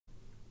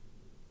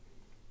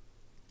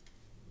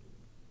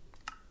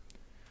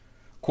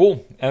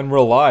Cool, and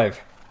we're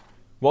live.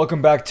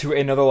 Welcome back to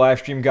another live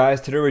stream, guys.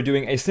 Today we're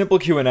doing a simple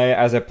Q&A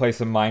as I play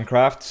some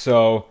Minecraft.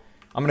 So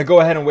I'm gonna go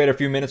ahead and wait a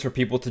few minutes for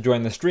people to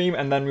join the stream,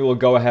 and then we will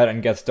go ahead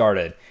and get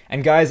started.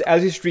 And guys,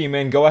 as you stream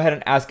in, go ahead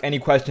and ask any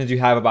questions you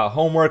have about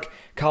homework,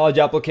 college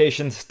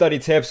applications, study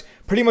tips,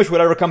 pretty much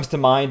whatever comes to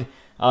mind.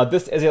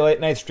 This is a late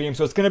night stream,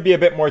 so it's gonna be a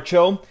bit more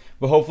chill,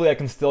 but hopefully I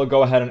can still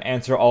go ahead and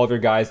answer all of your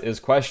guys'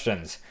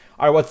 questions.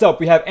 Alright, what's up?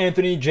 We have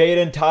Anthony,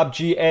 Jaden, Top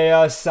G,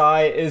 Aya,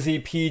 Sai, Izzy,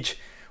 Peach.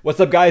 What's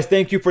up, guys?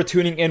 Thank you for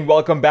tuning in.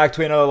 Welcome back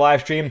to another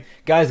live stream.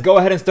 Guys, go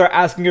ahead and start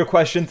asking your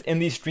questions in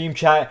the stream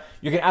chat.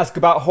 You can ask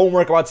about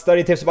homework, about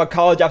study tips, about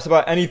college apps,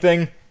 about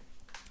anything.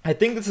 I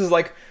think this is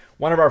like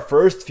one of our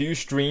first few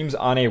streams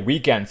on a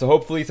weekend, so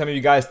hopefully some of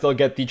you guys still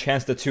get the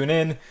chance to tune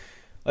in.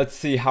 Let's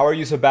see, how are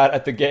you so bad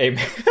at the game?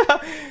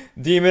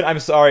 Demon, I'm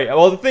sorry.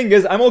 Well, the thing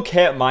is, I'm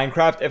okay at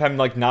Minecraft if I'm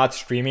like not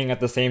streaming at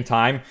the same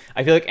time.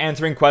 I feel like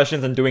answering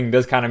questions and doing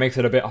this kind of makes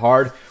it a bit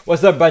hard.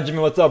 What's up,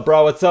 Benjamin? What's up,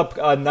 bro? What's up,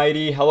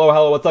 Nighty?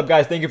 Hello. What's up,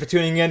 guys? Thank you for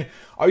tuning in.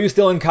 Are you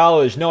still in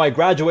college? No, I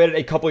graduated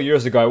a couple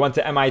years ago. I went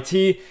to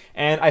MIT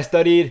and I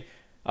studied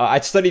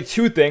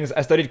two things.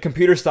 I studied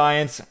computer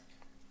science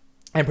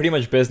and pretty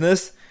much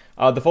business.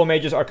 The full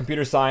majors are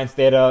computer science,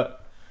 data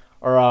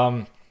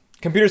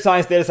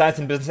science,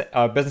 and business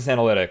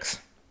analytics.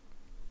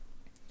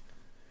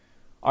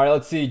 Alright,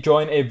 let's see,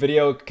 join a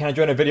video. Can I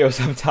join a video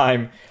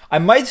sometime? I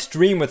might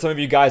stream with some of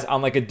you guys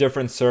on like a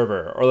different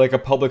server, or like a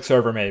public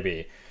server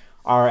maybe.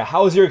 Alright,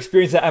 how was your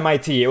experience at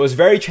MIT? It was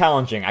very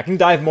challenging. I can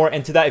dive more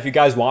into that if you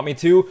guys want me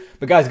to,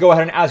 but guys, go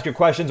ahead and ask your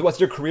questions.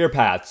 What's your career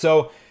path?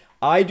 So,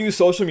 I do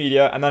social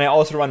media, and then I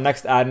also run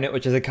NextAdmit,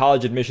 which is a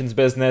college admissions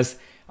business.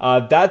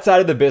 That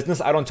side of the business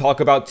I don't talk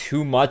about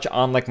too much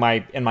on like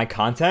in my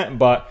content,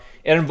 but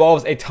it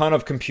involves a ton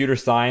of computer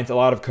science, a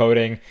lot of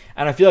coding,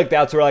 and I feel like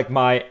that's where like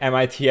my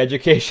MIT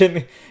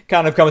education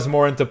kind of comes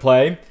more into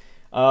play.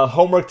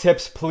 Homework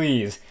tips,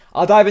 please.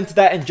 I'll dive into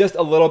that in just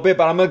a little bit,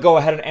 but I'm going to go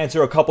ahead and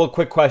answer a couple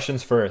quick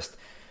questions first.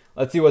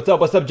 Let's see, what's up?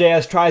 What's up,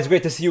 JS Tries?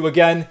 Great to see you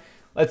again.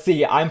 Let's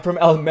see, I'm from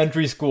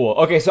elementary school.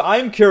 Okay, so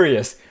I'm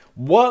curious,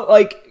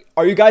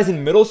 are you guys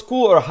in middle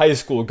school or high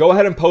school? Go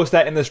ahead and post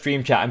that in the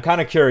stream chat. I'm kind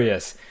of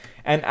curious.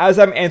 And as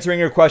I'm answering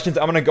your questions,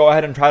 I'm going to go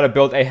ahead and try to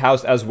build a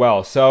house as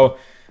well. So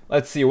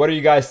let's see, what are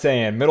you guys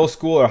saying? Middle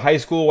school or high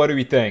school? What do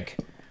we think?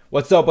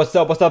 What's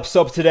up,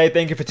 Soap today?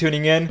 Thank you for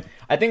tuning in.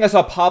 I think I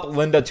saw Pop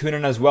Linda tune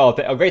in as well.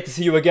 Great to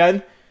see you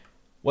again.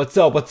 What's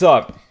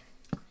up?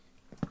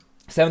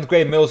 7th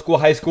grade, middle school,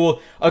 high school.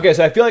 Okay,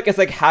 so I feel like it's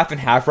like half and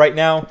half right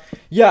now.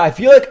 Yeah, I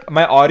feel like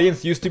my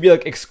audience used to be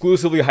like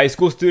exclusively high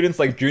school students,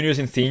 like juniors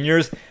and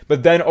seniors.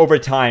 But then over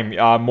time,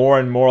 more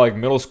and more like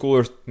middle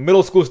school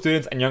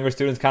students and younger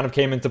students kind of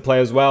came into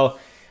play as well.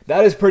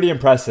 That is pretty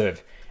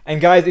impressive. And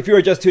guys, if you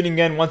are just tuning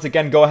in, once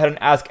again, go ahead and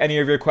ask any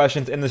of your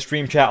questions in the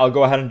stream chat. I'll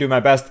go ahead and do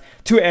my best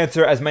to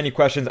answer as many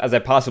questions as I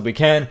possibly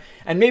can.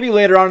 And maybe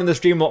later on in the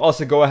stream, we'll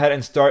also go ahead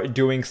and start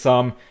doing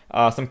some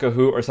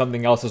Kahoot or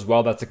something else as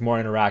well that's like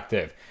more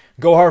interactive.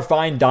 Gohar,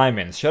 find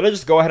diamonds. Should I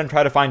just go ahead and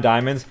try to find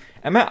diamonds?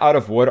 Am I out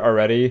of wood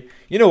already?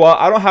 You know what?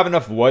 I don't have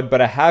enough wood, but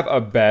I have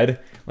a bed.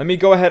 Let me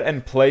go ahead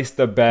and place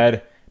the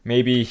bed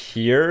maybe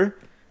here.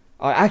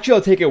 Actually,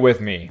 I'll take it with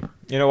me.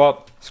 You know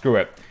what? Screw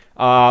it.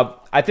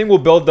 I think we'll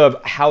build the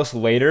house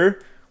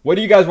later. What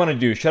do you guys want to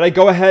do? Should I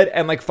go ahead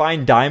and like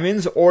find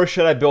diamonds, or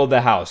should I build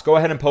the house? Go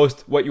ahead and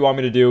post what you want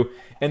me to do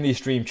in the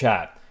stream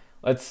chat.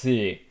 Let's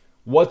see.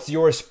 What's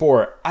your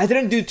sport? I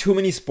didn't do too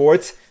many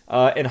sports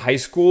in high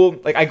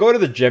school. Like, I go to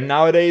the gym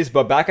nowadays,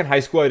 but back in high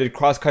school I did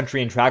cross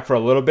country and track for a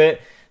little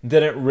bit.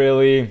 Didn't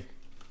really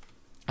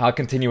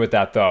continue with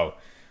that though.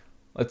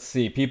 Let's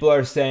see. People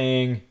are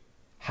saying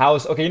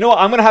house. Okay, you know what?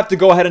 I'm gonna have to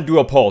go ahead and do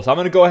a poll. So I'm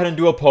gonna go ahead and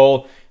do a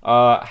poll.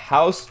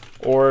 House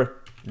or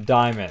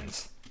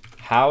diamonds?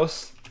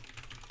 House.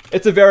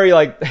 It's a very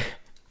like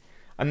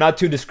I'm not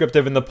too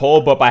descriptive in the poll,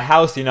 but by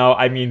house, you know,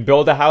 I mean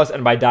build a house,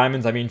 and by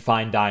diamonds, I mean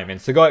find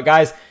diamonds. So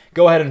guys,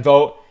 go ahead and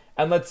vote.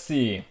 And let's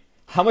see.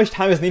 How much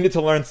time is needed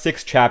to learn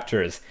 6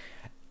 chapters?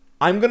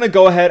 I'm gonna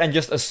go ahead and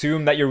just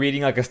assume that you're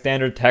reading like a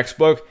standard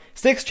textbook.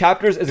 6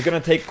 chapters is gonna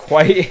take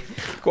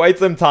quite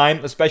some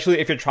time, especially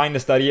if you're trying to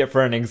study it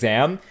for an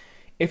exam.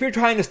 If you're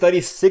trying to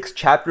study 6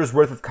 chapters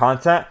worth of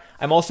content,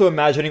 I'm also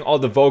imagining all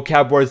the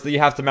vocab words that you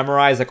have to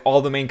memorize, like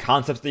all the main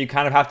concepts that you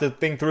kind of have to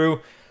think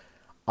through.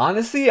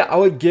 Honestly, I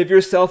would give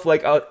yourself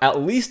like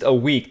at least a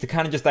week to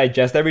kind of just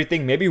digest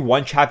everything, maybe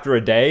 1 chapter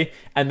a day,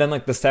 and then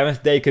like the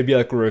 7th day could be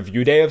like a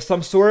review day of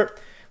some sort.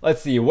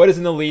 Let's see, what is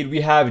in the lead?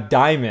 We have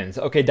diamonds.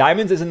 Okay,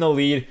 diamonds is in the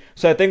lead,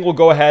 so I think we'll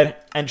go ahead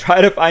and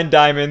try to find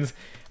diamonds.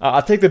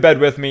 I'll take the bed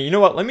with me. You know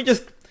what,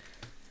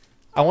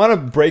 I want to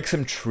break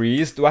some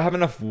trees. Do I have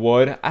enough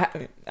wood?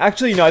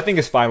 Actually, no, I think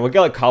it's fine. We'll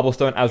get like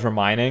cobblestone as we're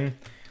mining.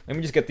 Let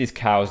me just get these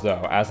cows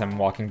though as I'm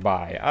walking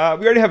by.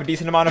 We already have a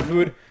decent amount of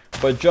food,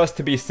 but just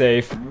to be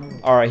safe.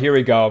 Alright, here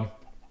we go.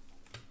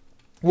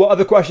 What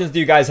other questions do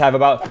you guys have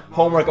about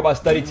homework, about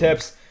study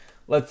tips?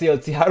 Let's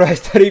see. How do I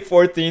study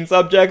 14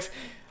 subjects?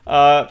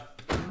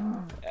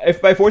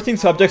 If by 14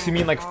 subjects you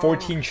mean like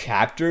 14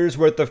 chapters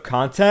worth of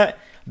content,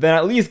 then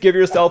at least give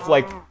yourself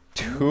like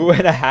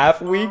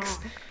 2.5 weeks.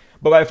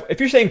 But if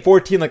you're saying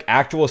 14 like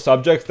actual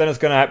subjects, then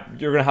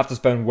you're gonna have to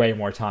spend way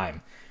more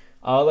time.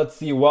 Let's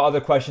see, what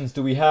other questions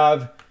do we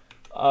have?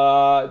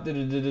 How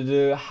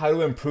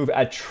to improve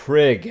at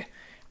trig?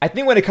 I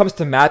think when it comes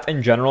to math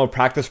in general,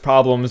 practice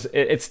problems,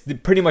 it's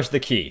pretty much the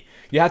key.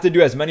 You have to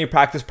do as many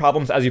practice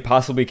problems as you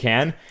possibly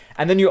can,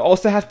 and then you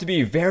also have to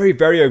be very,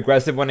 very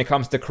aggressive when it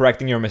comes to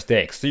correcting your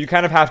mistakes. So you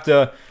kind of have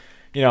to,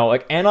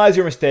 like analyze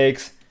your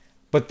mistakes,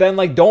 but then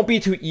like don't be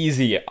too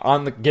easy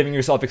on giving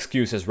yourself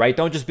excuses, right?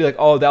 Don't just be like,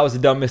 oh, that was a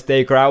dumb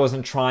mistake, or I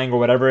wasn't trying, or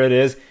whatever it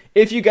is.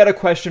 If you get a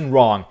question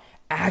wrong,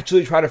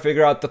 actually try to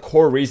figure out the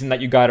core reason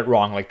that you got it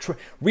wrong. Like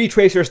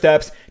retrace your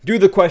steps, do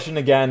the question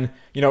again,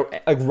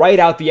 like write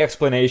out the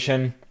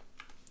explanation.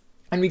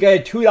 And we got a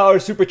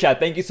 $2 super chat.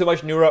 Thank you so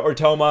much, Nura or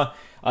Toma.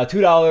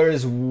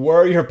 $2.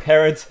 Were your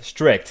parents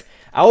strict?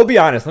 I will be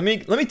honest. Let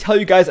me tell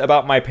you guys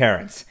about my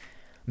parents.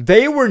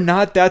 They were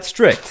not that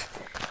strict,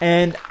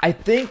 and I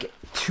think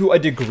to a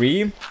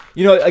degree,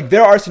 like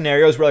there are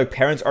scenarios where like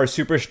parents are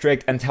super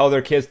strict and tell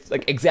their kids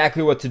like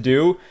exactly what to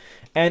do.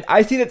 And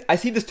I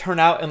see this turn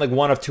out in like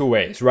one of two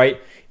ways,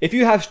 right? If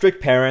you have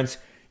strict parents,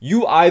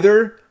 you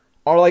either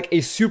are like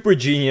a super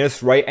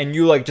genius, right? And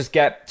you like just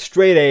get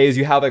straight A's,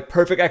 you have like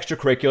perfect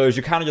extracurriculars,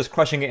 you're kind of just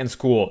crushing it in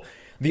school.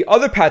 The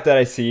other path that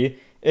I see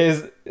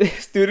is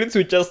students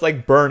who just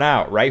like burn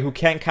out, right? Who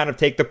can't kind of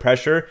take the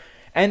pressure.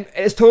 And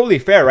it's totally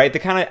fair, right? They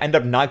kind of end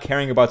up not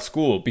caring about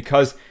school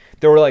because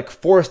they were like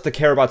forced to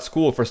care about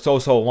school for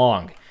so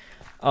long.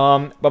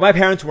 But my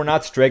parents were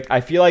not strict. I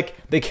feel like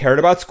they cared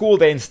about school.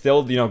 They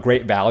instilled,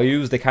 great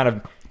values. They kind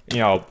of,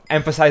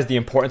 emphasized the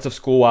importance of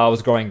school while I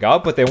was growing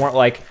up, but they weren't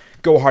like,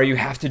 go hard, you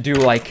have to do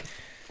like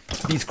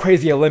these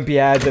crazy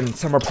Olympiads and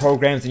summer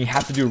programs and you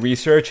have to do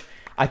research.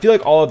 I feel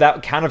like all of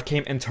that kind of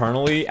came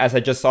internally as I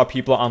just saw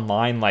people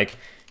online like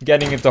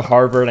getting into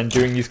Harvard and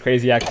doing these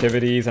crazy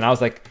activities. And I was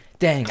like,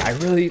 dang, I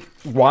really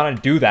want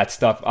to do that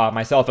stuff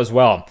myself as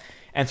well.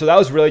 And so that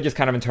was really just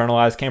kind of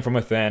internalized, came from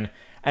within.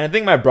 And I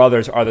think my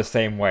brothers are the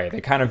same way.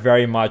 They kind of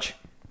very much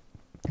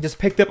just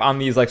picked up on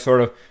these like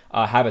sort of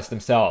habits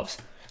themselves.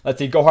 Let's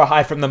see, go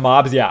high from the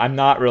mobs. Yeah, I'm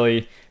not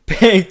really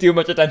paying too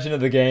much attention to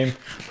the game.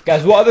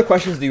 Guys, what other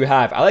questions do you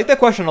have? I like that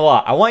question a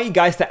lot. I want you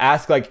guys to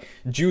ask like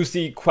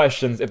juicy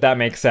questions, if that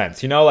makes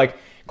sense. Like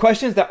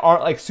questions that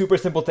aren't like super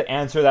simple to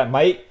answer that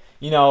might,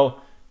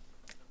 not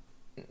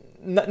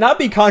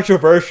be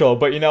controversial,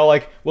 but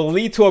like will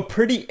lead to a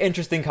pretty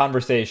interesting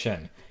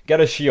conversation.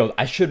 Get a shield.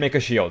 I should make a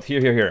shield.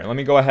 Here. Let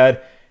me go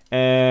ahead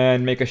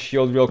and make a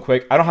shield real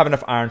quick. I don't have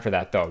enough iron for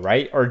that though,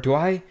 right? Or do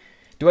I?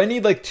 Do I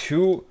need like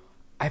two?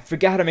 I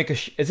forgot how to make a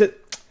is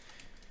it?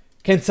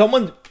 Can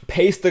someone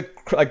paste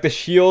the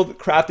shield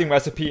crafting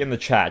recipe in the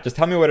chat? Just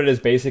tell me what it is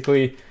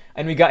basically.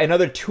 And we got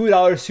another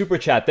 $2 super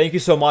chat. Thank you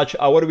so much.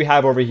 What do we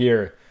have over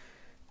here?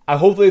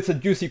 Hopefully it's a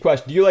juicy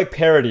question. Do you like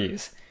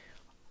parodies?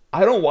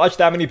 I don't watch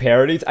that many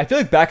parodies. I feel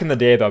like back in the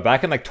day though,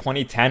 back in like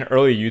 2010,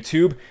 early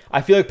YouTube,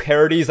 I feel like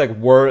parodies like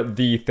were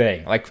the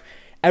thing. Like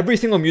every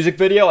single music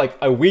video, like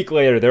a week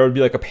later, there would be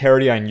like a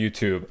parody on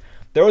YouTube.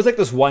 There was like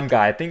this one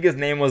guy, I think his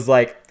name was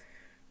like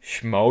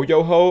Shmo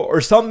Yoho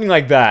or something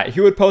like that. He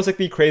would post like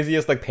the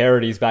craziest like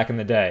parodies back in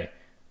the day.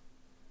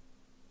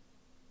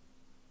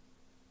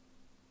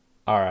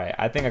 Alright,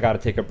 I think I gotta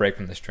take a break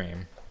from the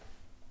stream.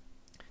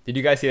 Did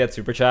you guys see that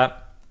super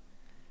chat?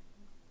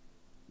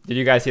 Did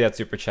you guys see that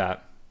super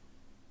chat?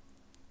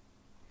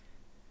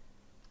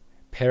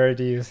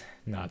 Parodies,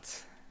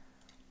 nuts.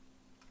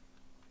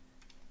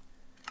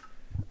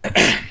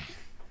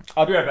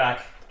 I'll be right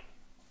back.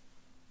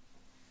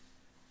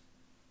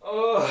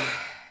 Oh,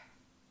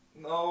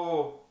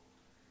 no.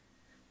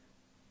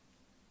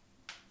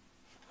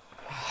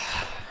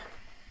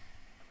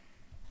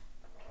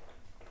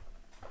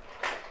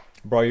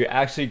 Bro, you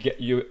actually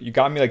you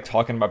got me like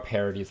talking about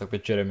parodies like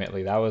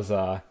legitimately. That was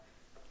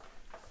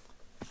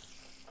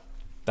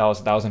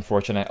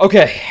unfortunate.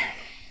 Okay.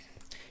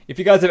 If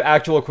you guys have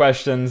actual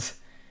questions,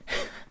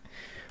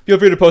 feel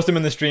free to post them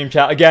in the stream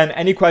chat. Again,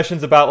 any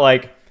questions about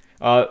like,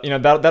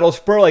 that'll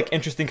spur like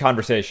interesting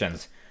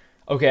conversations.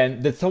 Okay,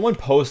 and did someone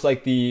post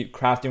like the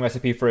crafting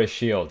recipe for a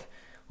shield?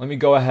 Let me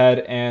go ahead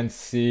and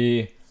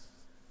see.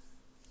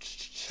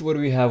 What do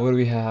we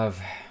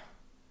have?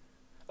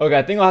 Okay,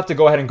 I think I'll have to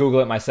go ahead and Google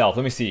it myself.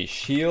 Let me see.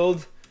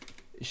 Shield,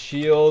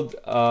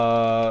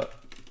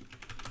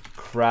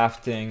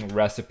 crafting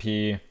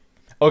recipe.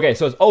 Okay,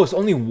 so it's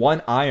only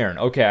 1 iron.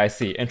 Okay, I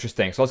see.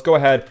 Interesting. So let's go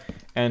ahead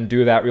and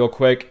do that real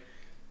quick.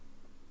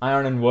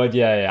 Iron and wood.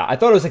 Yeah. I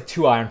thought it was like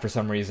 2 iron for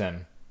some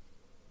reason.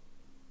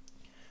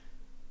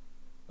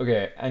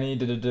 Okay,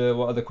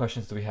 what other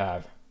questions do we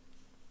have?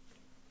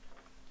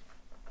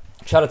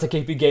 Shout out to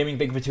KP Gaming.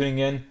 Thank you for tuning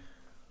in.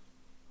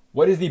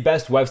 What is the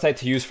best website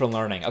to use for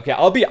learning? Okay,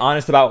 I'll be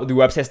honest about the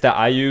websites that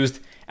I used.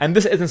 And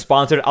this isn't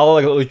sponsored. I'll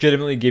like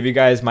legitimately give you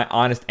guys my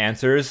honest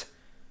answers.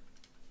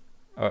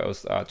 Oh, it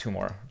was 2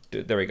 more.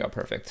 There we go,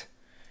 perfect.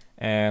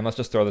 And let's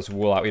just throw this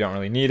wool out. We don't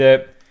really need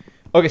it.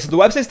 Okay, so the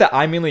websites that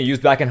I mainly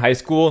used back in high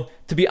school,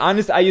 to be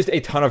honest, I used a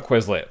ton of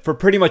Quizlet for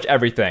pretty much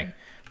everything.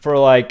 For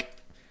like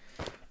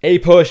A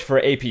push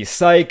for AP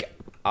Psych.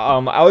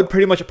 I would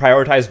pretty much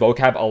prioritize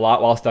vocab a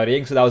lot while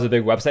studying, so that was a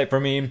big website for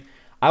me.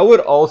 I would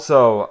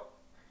also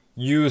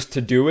use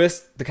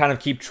Todoist to kind of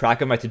keep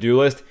track of my to-do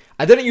list.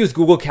 I didn't use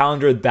Google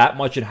Calendar that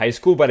much in high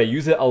school, but I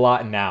use it a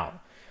lot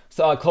now.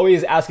 So Chloe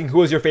is asking,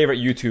 who is your favorite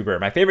YouTuber?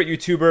 My favorite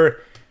YouTuber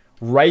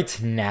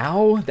right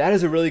now? That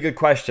is a really good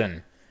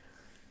question.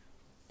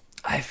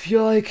 I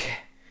feel like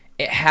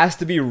it has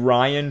to be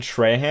Ryan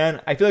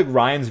Trahan. I feel like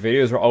Ryan's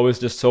videos are always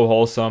just so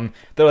wholesome.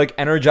 They're like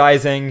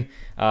energizing,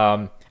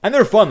 and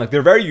they're fun. Like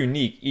they're very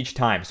unique each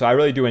time, so I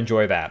really do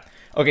enjoy that.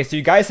 Okay, so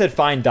you guys said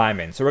find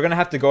diamonds. So we're going to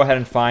have to go ahead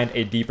and find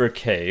a deeper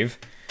cave.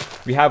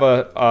 We have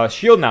a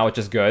shield now, which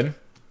is good.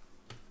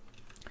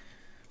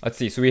 Let's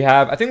see. So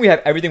I think we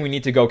have everything we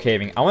need to go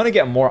caving. I want to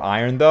get more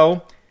iron,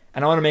 though.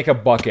 And I want to make a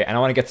bucket. And I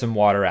want to get some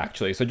water,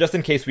 actually. So just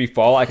in case we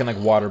fall, I can, like,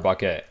 water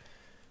bucket.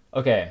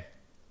 Okay.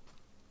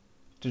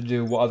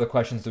 What other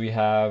questions do we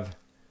have?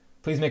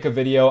 Please make a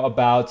video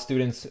about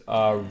students'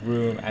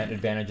 room and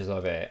advantages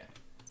of it.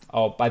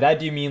 Oh, by that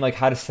do you mean like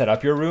how to set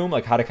up your room?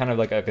 Like how to kind of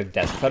like a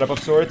desk setup of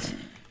sorts?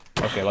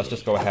 Okay, let's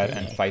just go ahead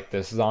and fight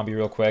this zombie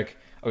real quick.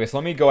 Okay, so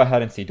let me go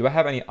ahead and see. Do I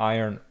have any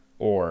iron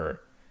ore?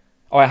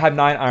 Oh, I have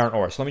 9 iron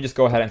ore. So let me just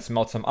go ahead and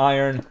smelt some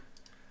iron.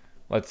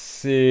 Let's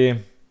see.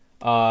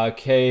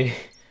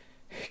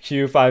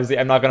 KQ5Z.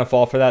 I'm not going to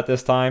fall for that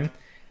this time.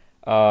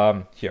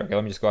 Here, okay,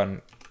 let me just go ahead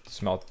and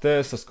smelt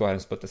this. Let's go ahead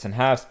and split this in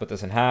half. Split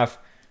this in half.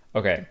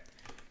 Okay.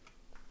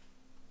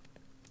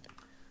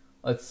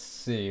 Let's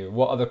see.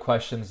 What other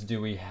questions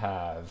do we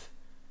have?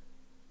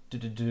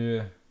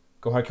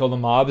 Go hard, kill the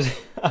mobs.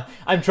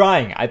 I'm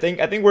trying. I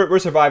think we're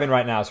surviving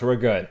right now, so we're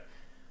good.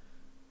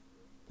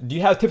 Do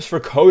you have tips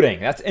for coding?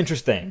 That's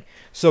interesting.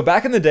 So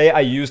back in the day, I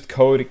used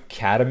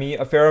Codecademy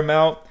a fair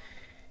amount.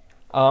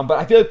 But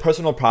I feel like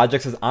personal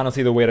projects is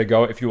honestly the way to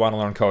go if you want to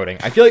learn coding.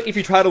 I feel like if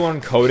you try to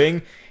learn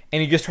coding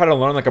and you just try to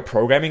learn like a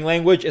programming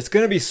language, it's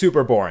going to be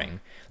super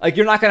boring. Like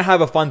you're not going to have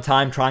a fun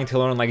time trying to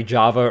learn like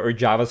Java or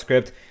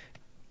JavaScript.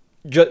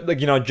 Just like,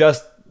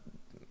 just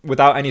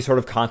without any sort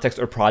of context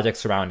or project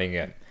surrounding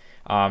it.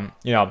 Find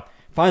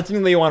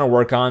something that you want to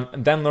work on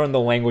and then learn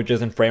the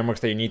languages and frameworks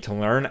that you need to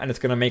learn, and it's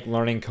going to make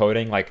learning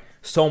coding like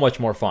so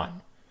much more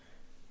fun.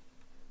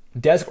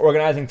 Desk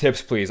organizing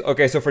tips, please.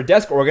 Okay, so for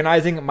desk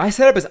organizing, my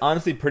setup is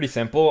honestly pretty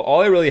simple.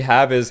 All I really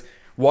have is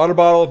water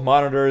bottle,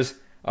 monitors,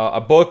 a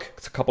book,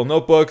 a couple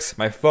notebooks,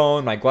 my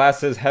phone, my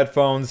glasses,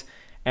 headphones,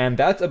 and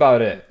that's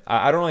about it.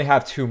 I don't really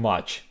have too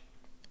much.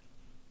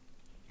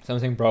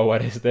 Something, bro,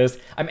 what is this?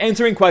 I'm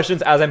answering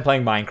questions as I'm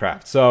playing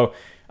Minecraft. So,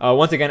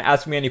 once again,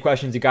 ask me any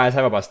questions you guys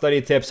have about study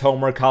tips,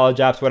 homework, college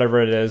apps,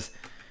 whatever it is.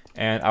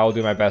 And I will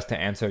do my best to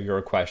answer your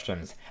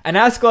questions. And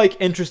ask, like,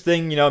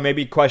 interesting,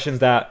 maybe questions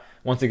that,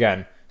 once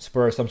again,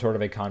 spur some sort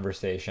of a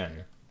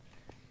conversation.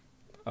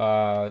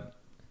 Make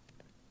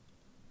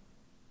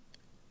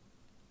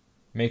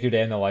your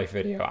day in the life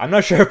video. I'm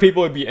not sure if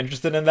people would be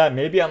interested in that.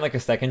 Maybe on, like, a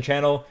second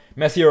channel.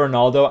 Messi or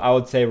Ronaldo? I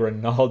would say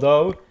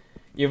Ronaldo.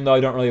 Even though I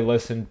don't really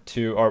listen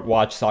to or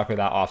watch soccer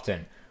that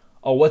often.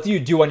 Oh, what do you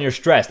do when you're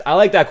stressed? I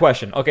like that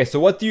question. Okay,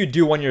 so what do you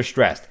do when you're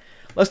stressed?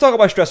 Let's talk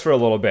about stress for a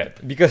little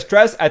bit. Because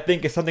stress, I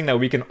think, is something that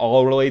we can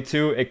all relate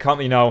to.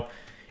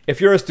 If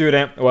you're a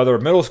student, whether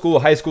middle school,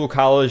 high school,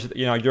 college,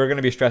 you're going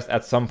to be stressed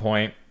at some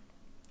point.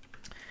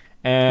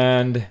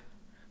 And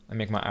let me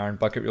make my iron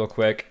bucket real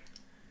quick.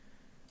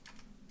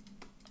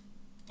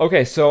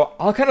 Okay, so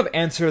I'll kind of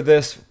answer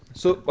this.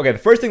 So, okay, the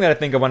first thing that I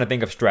think of when I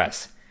think of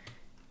stress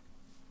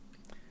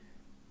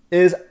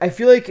is I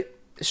feel like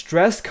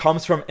stress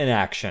comes from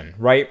inaction,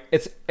 right?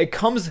 It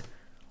comes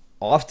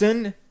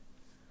often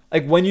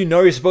like when you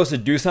know you're supposed to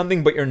do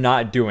something but you're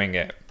not doing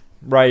it,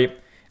 right?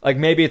 Like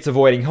maybe it's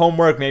avoiding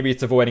homework, maybe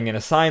it's avoiding an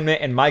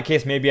assignment. In my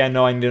case, maybe I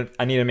know I need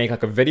to make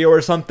like a video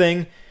or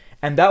something,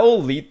 and that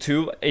will lead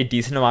to a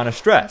decent amount of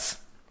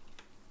stress.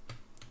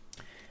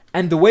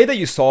 And the way that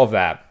you solve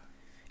that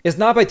is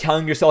not by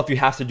telling yourself you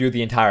have to do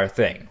the entire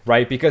thing,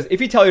 right? Because if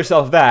you tell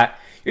yourself that,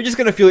 you're just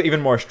going to feel even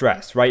more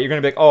stressed, right? You're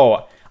going to be like,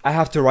 oh, I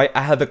have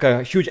like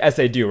a huge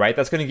essay due, right?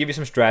 That's going to give you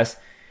some stress.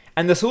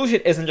 And the solution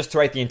isn't just to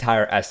write the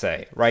entire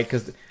essay, right?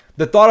 Because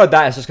the thought of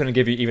that is just going to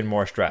give you even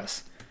more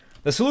stress.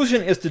 The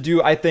solution is to do,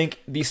 I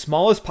think, the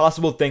smallest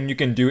possible thing you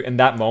can do in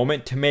that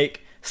moment to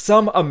make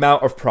some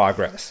amount of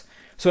progress.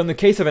 So in the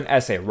case of an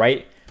essay,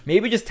 right?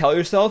 Maybe just tell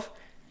yourself,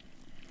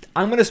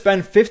 I'm going to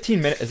spend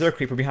 15 minutes. Is there a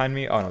creeper behind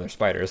me? Oh no, there's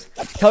spiders.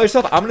 Tell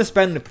yourself, I'm going to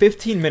spend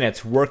 15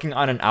 minutes working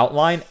on an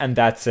outline and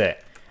that's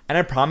it. And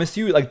I promise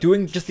you, like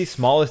doing just the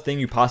smallest thing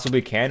you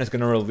possibly can is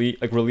going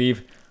to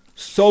relieve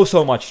so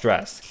much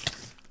stress.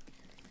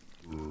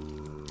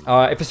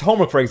 If it's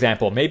homework, for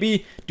example,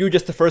 maybe do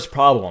just the first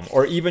problem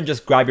or even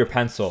just grab your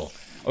pencil.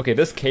 Okay,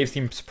 this cave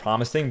seems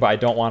promising, but I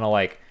don't want to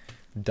like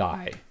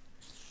die.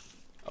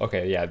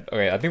 Okay, yeah.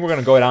 Okay, I think we're going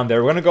to go down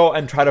there. We're going to go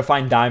and try to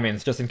find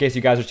diamonds just in case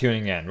you guys are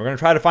tuning in. We're going to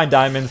try to find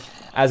diamonds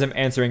as I'm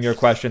answering your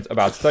questions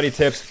about study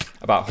tips,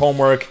 about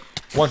homework.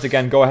 Once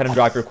again, go ahead and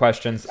drop your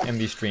questions in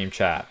the stream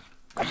chat.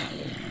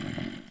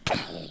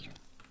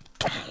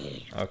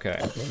 Okay.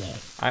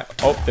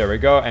 Oh, there we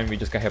go. And we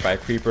just got hit by a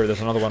creeper.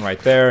 There's another one right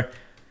there.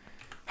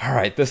 All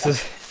right, this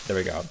is... There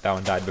we go. That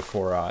one died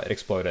before it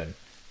exploded.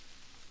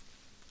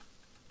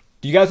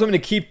 Do you guys want me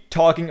to keep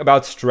talking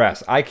about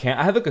stress? I can't.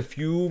 I have like a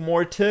few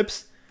more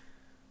tips.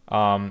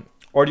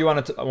 Or do you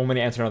want me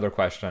to answer another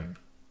question?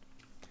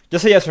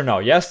 Just say yes or no.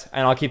 Yes,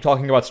 and I'll keep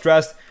talking about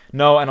stress.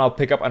 No, and I'll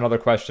pick up another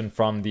question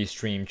from the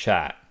stream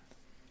chat.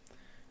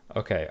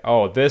 Okay.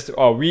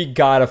 Oh, we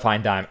gotta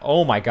find diamond.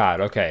 Oh my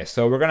god. Okay,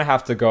 so we're gonna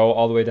have to go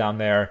all the way down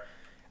there,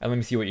 and let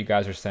me see what you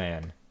guys are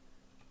saying.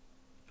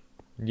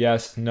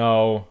 Yes.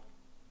 No.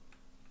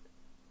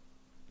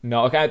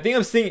 No. Okay. I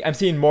think I'm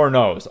seeing more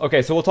no's.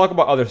 Okay, so we'll talk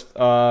about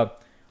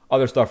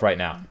other stuff right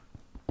now.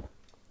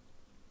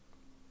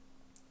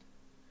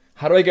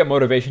 How do I get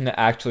motivation to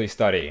actually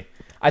study?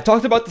 I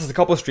talked about this a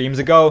couple streams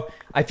ago.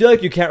 I feel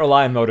like you can't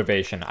rely on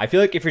motivation. I feel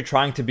like if you're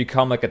trying to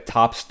become like a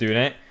top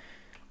student,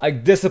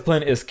 like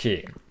discipline is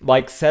key.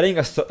 Like setting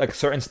a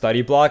certain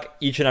study block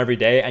each and every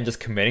day and just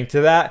committing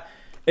to that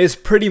is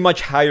pretty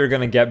much how you're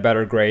going to get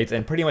better grades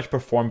and pretty much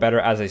perform better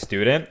as a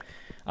student.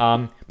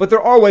 But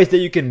there are ways that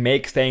you can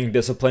make staying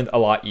disciplined a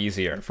lot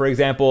easier. For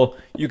example,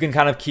 you can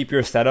kind of keep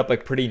your setup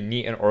like pretty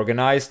neat and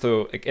organized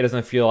so it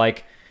doesn't feel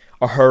like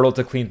a hurdle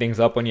to clean things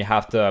up when you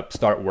have to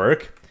start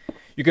work.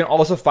 You can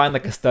also find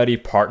like a study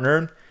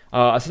partner.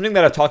 Something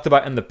that I've talked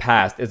about in the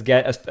past is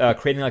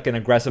creating like an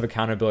aggressive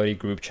accountability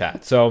group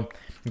chat. So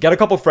get a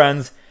couple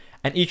friends,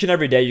 and each and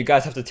every day you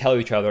guys have to tell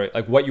each other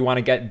like what you want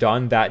to get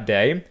done that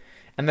day,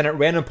 and then at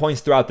random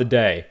points throughout the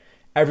day,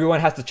 everyone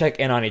has to check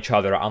in on each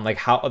other on like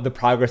how the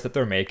progress that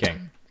they're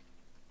making,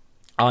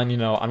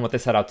 on what they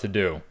set out to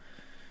do.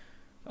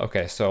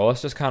 Okay, so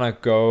let's just kind of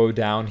go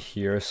down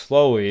here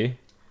slowly.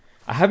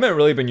 I haven't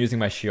really been using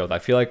my shield. I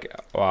feel like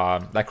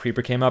that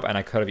creeper came up and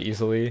I could have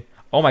easily...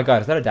 Oh my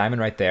god, is that a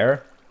diamond right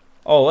there?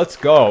 Oh, let's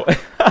go.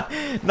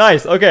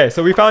 Nice. Okay,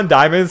 so we found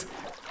diamonds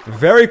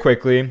very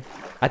quickly.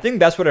 I think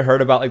that's what I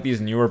heard about like these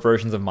newer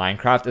versions of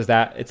Minecraft, is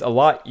that it's a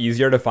lot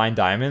easier to find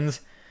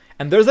diamonds.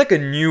 And there's like a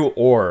new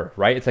ore,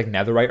 right? It's like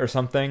netherite or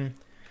something.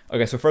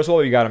 Okay, so first of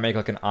all, you got to make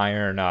like an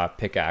iron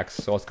pickaxe.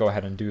 So let's go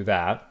ahead and do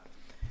that.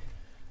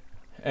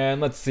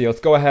 And let's see, let's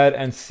go ahead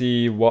and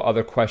see what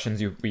other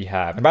questions we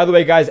have. And by the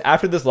way, guys,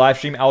 after this live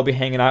stream, I'll be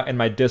hanging out in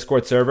my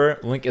Discord server.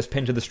 Link is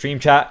pinned to the stream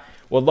chat.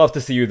 Would love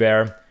to see you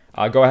there.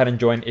 Go ahead and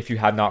join if you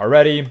have not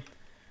already.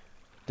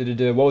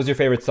 What was your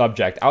favorite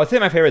subject? I would say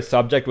my favorite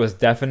subject was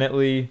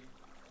definitely...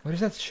 What is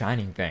that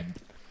shining thing?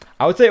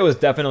 I would say it was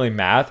definitely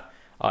math.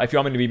 If you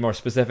want me to be more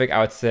specific, I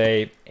would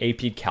say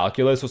AP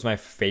Calculus was my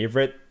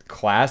favorite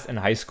class in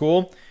high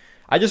school.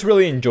 I just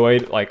really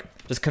enjoyed like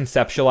just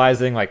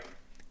conceptualizing like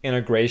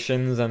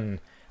integrations,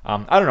 and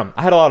I don't know,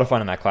 I had a lot of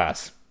fun in that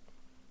class.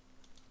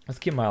 Let's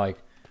keep my like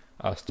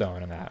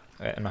stone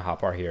in my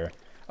hotbar here.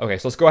 Okay,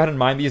 so let's go ahead and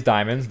mine these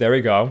diamonds. There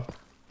we go.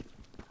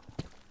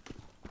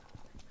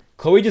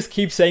 Chloe just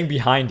keeps saying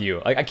behind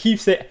you. Like I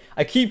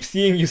keep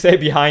seeing you say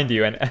behind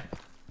you, and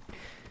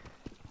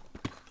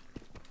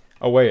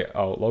oh wait,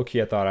 oh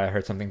low-key I thought I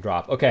heard something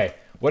drop. Okay,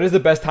 what is the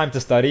best time to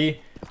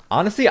study?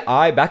 Honestly,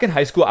 back in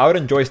high school I would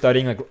enjoy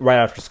studying like right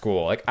after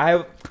school. Like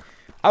I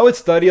would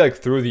study like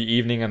through the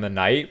evening and the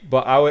night,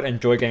 but I would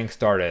enjoy getting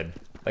started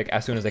like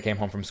as soon as I came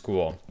home from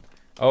school.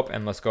 Oh,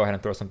 and let's go ahead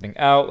and throw something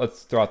out.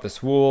 Let's throw out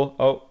this wool.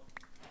 Oh,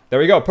 there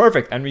we go.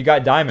 Perfect. And we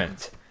got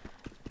diamonds.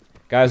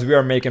 Guys, we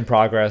are making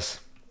progress.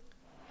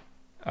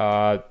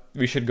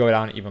 We should go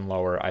down even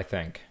lower, I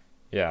think.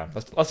 Yeah,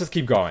 let's just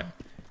keep going.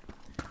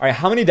 All right,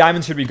 how many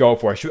diamonds should we go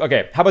for?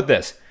 Okay, how about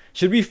this?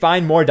 Should we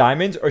find more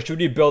diamonds, or should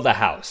we build a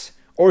house?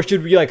 Or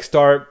should we like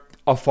start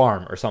a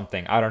farm or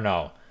something? I don't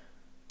know.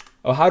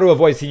 Oh, how to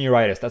avoid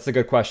senioritis? That's a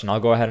good question. I'll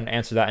go ahead and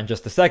answer that in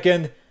just a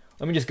second.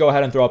 Let me just go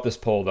ahead and throw up this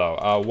poll,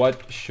 though.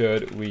 What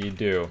should we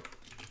do?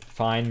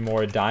 Find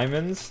more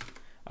diamonds,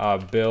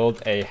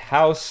 build a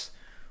house,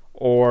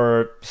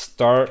 or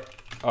start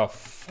a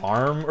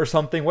farm or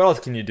something? What else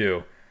can you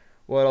do?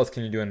 What else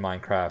can you do in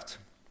Minecraft?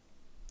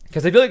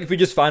 Because I feel like if we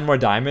just find more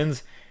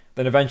diamonds,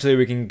 then eventually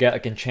we can get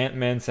like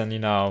enchantments and,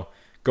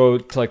 go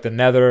to like the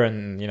nether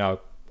and,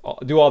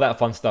 do all that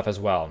fun stuff as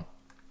well.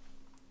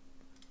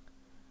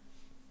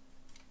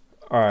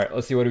 All right,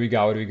 let's see. What do we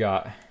got?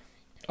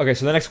 Okay,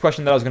 so the next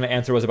question that I was going to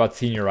answer was about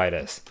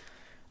senioritis.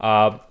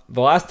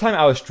 The last time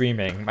I was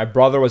streaming, my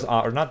brother was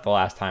on, or not the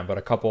last time, but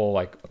a couple,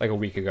 like a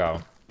week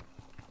ago.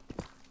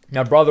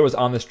 My brother was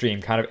on the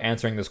stream kind of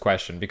answering this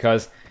question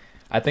because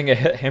I think it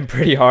hit him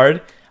pretty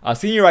hard.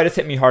 Senioritis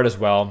hit me hard as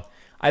well.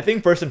 I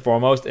think first and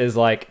foremost is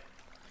like,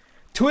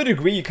 to a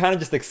degree, you kind of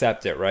just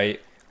accept it,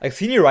 right? Like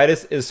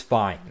senioritis is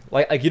fine.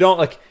 Like you don't,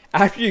 like,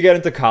 after you get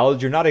into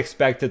college, you're not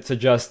expected to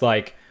just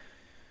like,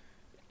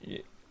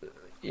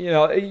 you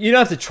don't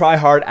have to try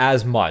hard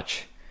as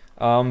much.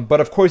 But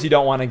of course you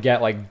don't want to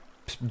get like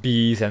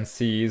B's and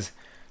C's.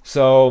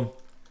 So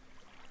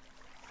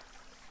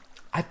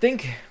I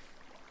think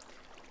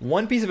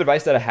one piece of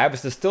advice that I have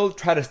is to still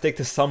try to stick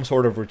to some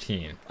sort of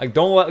routine. Like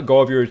don't let go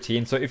of your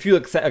routine. So if you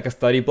like, set like a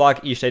study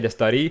block each day to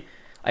study,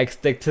 like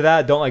stick to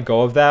that. Don't let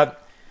go of that.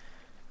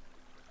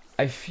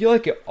 I feel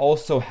like it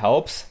also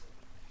helps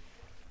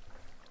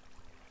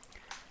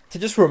to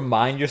just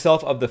remind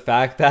yourself of the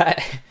fact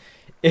that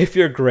if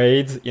your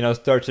grades,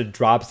 start to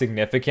drop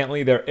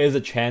significantly, there is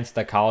a chance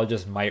that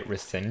colleges might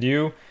rescind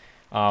you.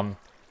 I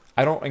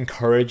don't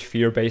encourage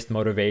fear-based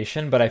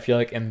motivation, but I feel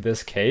like in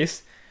this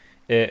case,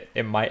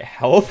 it might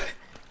help.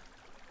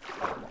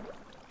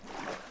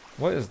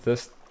 What is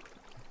this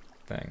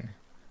thing?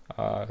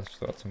 Let's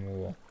throw out some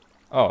wool.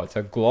 Oh, it's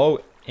a glow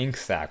ink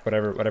sac,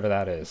 whatever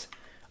that is.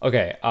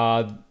 Okay,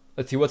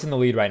 let's see what's in the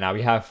lead right now.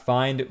 We have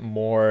find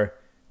more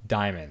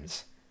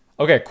diamonds.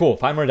 Okay, cool.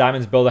 Find more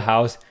diamonds, build a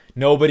house.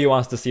 Nobody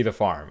wants to see the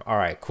farm. All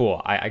right,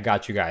 cool. I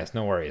got you guys.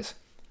 No worries.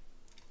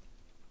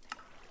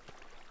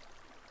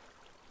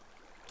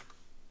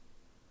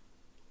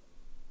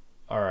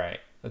 All right,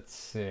 let's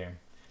see.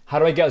 How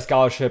do I get a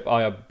scholarship?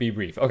 I'll be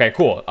brief. Okay,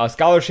 cool.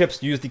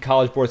 Scholarships, use the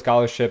College Board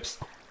Scholarships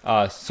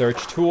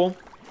search tool.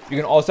 You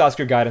can also ask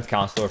your guidance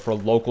counselor for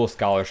local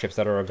scholarships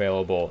that are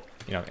available,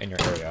 in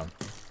your area.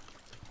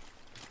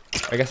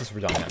 I guess it's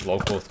redundant.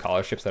 Local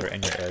scholarships that are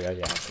in your area,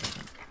 yeah.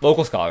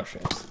 Local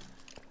scholarships.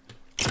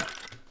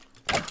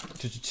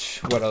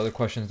 What other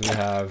questions do we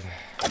have?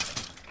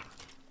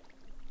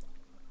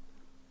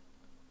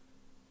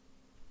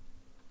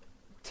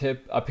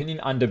 Tip, opinion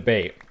on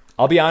debate.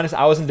 I'll be honest,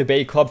 I was in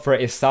debate club for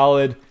a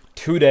solid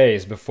 2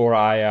 days before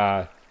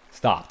I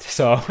stopped.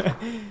 So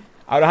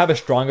I don't have a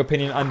strong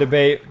opinion on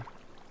debate.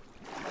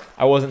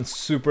 I wasn't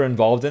super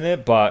involved in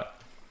it, but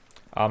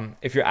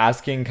if you're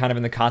asking kind of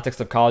in the context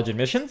of college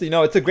admissions,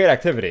 it's a great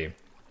activity.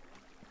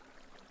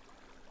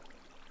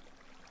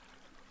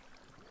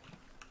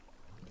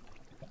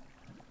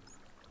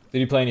 Did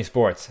you play any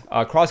sports?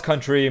 Cross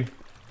country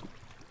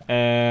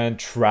and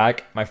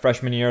track my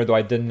freshman year, though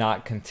I did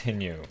not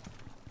continue.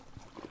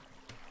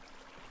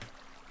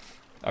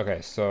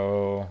 Okay,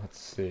 so let's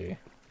see.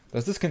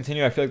 Does this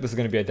continue? I feel like this is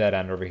going to be a dead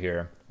end over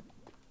here.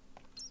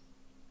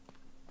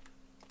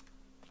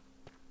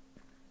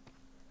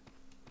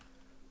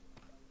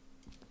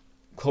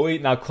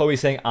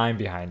 Chloe's saying I'm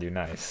behind you.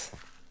 Nice.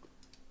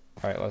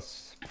 All right,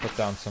 let's put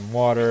down some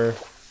water.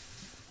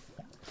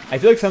 I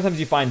feel like sometimes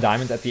you find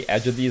diamonds at the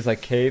edge of these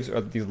like caves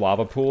or these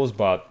lava pools,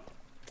 but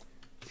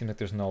it seems like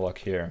there's no luck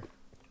here.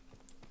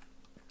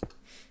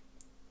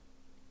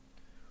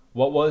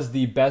 What was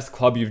the best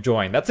club you've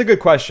joined? That's a good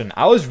question.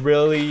 I was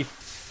really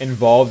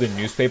involved in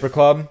newspaper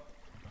club.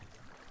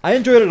 I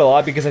enjoyed it a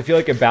lot because I feel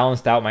like it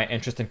balanced out my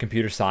interest in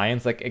computer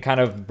science. Like it kind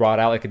of brought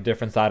out like a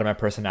different side of my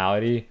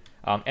personality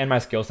and my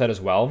skill set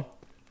as well.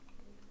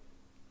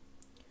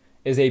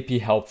 Is AP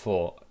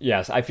helpful?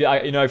 Yes, I feel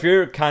if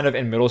you're kind of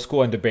in middle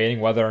school and debating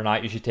whether or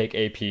not you should take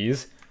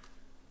APs.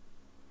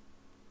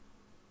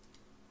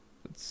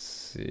 Let's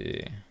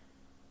see.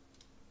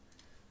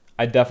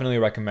 I definitely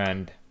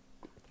recommend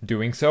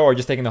doing so, or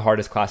just taking the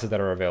hardest classes that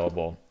are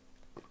available.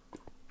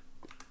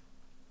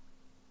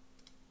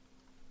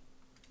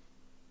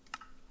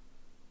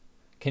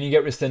 Can you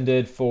get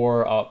rescinded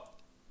for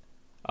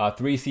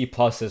 3 C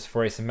pluses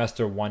for a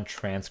semester 1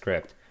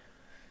 transcript?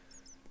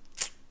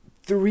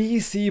 3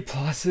 C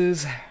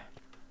pluses?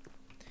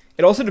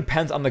 It also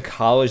depends on the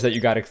college that you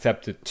got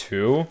accepted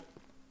to.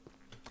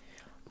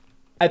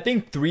 I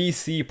think 3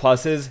 C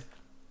pluses,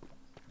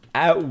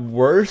 at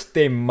worst,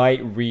 they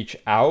might reach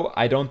out.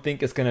 I don't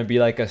think it's going to be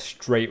like a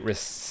straight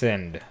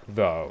rescind,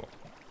 though.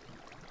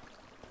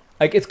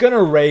 Like, it's going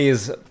to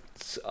raise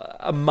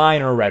a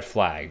minor red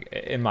flag,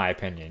 in my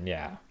opinion,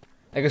 yeah.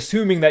 Like,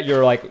 assuming that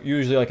you're, like,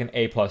 usually, like, an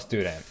A-plus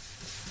student.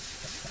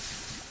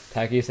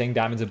 Tacky is saying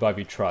diamonds above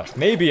you trust.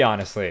 Maybe,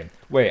 honestly.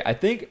 Wait, I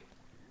think...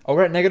 Oh,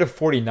 we're at negative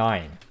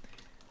 49.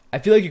 I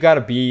feel like you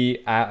gotta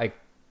be at, like,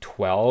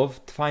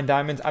 12 to find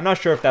diamonds. I'm not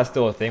sure if that's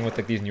still a thing with,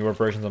 like, these newer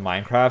versions of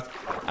Minecraft.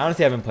 I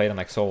honestly haven't played in,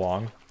 like, so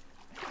long.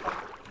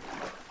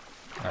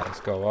 Alright, let's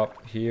go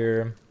up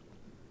here.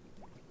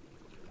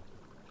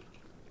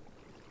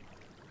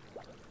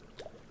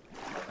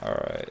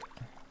 Alright.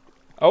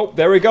 Oh,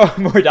 there we go.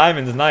 More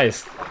diamonds.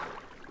 Nice.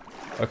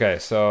 Okay,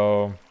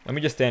 so let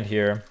me just stand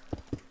here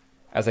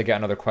as I get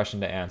another question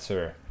to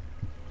answer.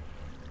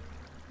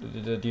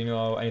 Do you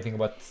know anything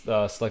about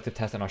the selective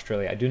test in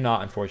Australia? I do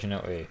not,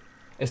 unfortunately.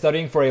 Is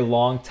studying for a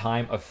long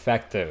time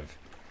effective?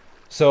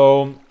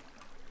 So,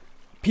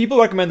 people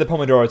recommend the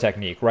Pomodoro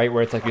technique, right?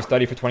 Where it's like you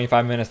study for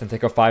 25 minutes and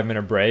take a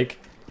 5-minute break.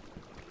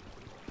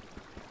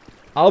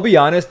 I'll be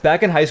honest,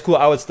 back in high school,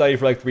 I would study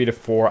for like 3 to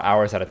 4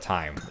 hours at a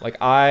time. Like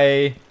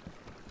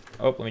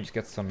Oh, let me just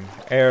get some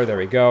air. There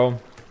we go.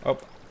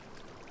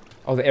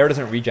 Oh, the air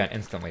doesn't regen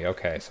instantly.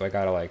 Okay, so I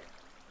gotta like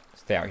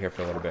stay out here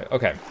for a little bit.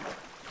 Okay.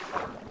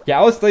 Yeah,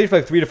 I would study for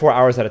like 3 to 4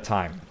 hours at a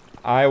time.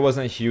 I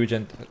wasn't huge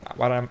and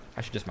I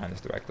should just mine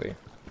this directly.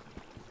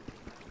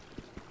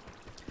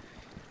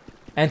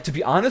 And to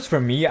be honest, for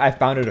me, I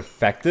found it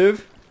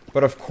effective.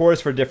 But of course,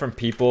 for different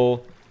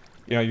people,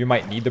 you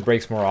might need the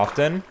breaks more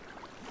often.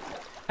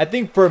 I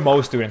think for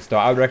most students, though,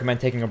 I would recommend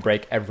taking a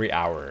break every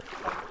hour.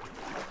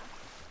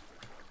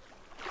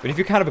 But if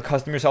you kind of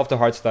accustom yourself to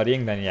hard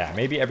studying, then yeah,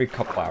 maybe every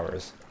couple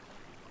hours.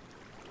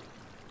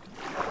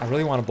 I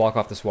really want to block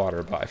off this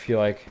water, but I feel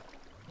like...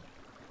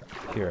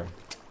 Here.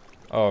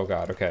 Oh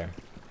god, okay.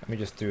 Let me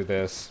just do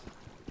this.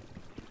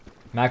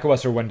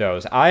 macOS or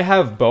Windows? I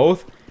have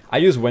both. I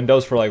use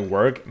Windows for like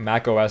work,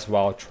 Mac OS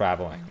while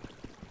traveling.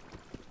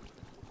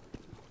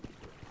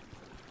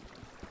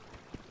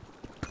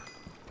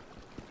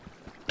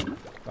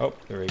 Oh,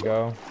 there we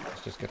go.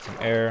 Let's just get some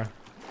air.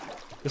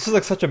 This is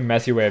like such a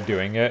messy way of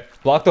doing it.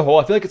 Block the hole.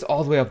 I feel like it's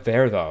all the way up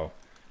there though.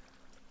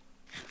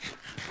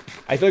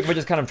 I feel like if I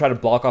just kind of try to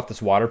block off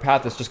this water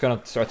path, it's just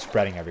gonna start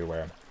spreading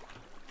everywhere.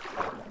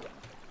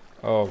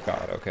 Oh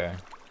god, okay.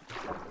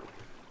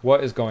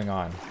 What is going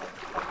on?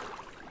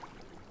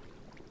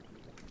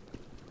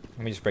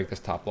 Let me just break this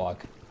top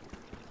block.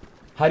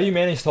 How do you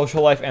manage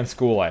social life and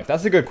school life?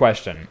 That's a good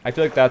question. I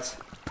feel like that's...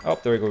 Oh,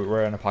 there we go.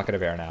 We're in a pocket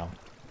of air now.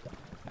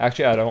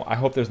 Actually, I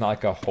hope there's not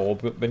like a hole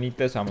beneath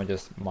this. So I'm gonna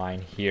just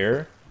mine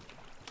here.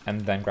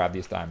 And then grab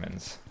these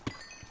diamonds.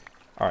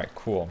 Alright,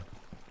 cool.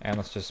 And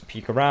let's just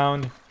peek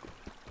around.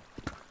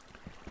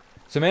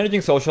 So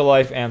managing social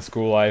life and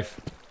school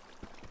life.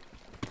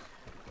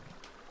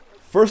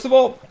 First of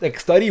all, like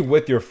study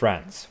with your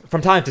friends.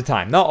 From time to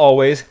time. Not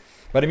always.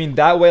 But I mean,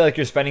 that way, like,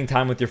 you're spending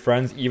time with your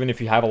friends, even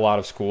if you have a lot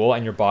of school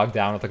and you're bogged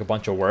down with, like, a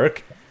bunch of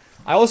work.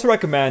 I also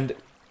recommend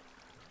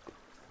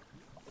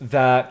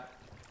that,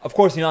 of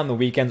course, you know, on the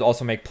weekends,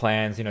 also make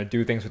plans, you know,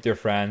 do things with your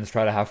friends,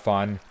 try to have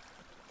fun.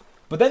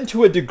 But then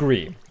to a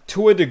degree,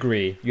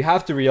 you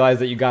have to realize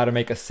that you got to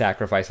make a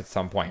sacrifice at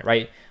some point,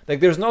 right? Like,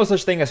 there's no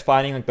such thing as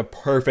finding, like, the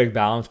perfect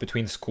balance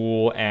between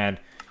school and,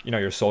 you know,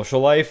 your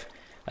social life.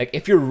 Like,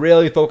 if you're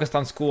really focused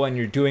on school and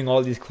you're doing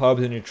all these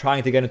clubs and you're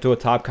trying to get into a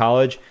top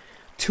college,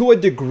 to a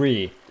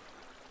degree,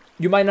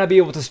 you might not be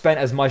able to spend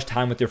as much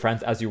time with your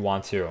friends as you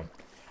want to.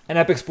 And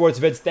Epic Sports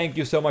Vids, thank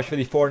you so much for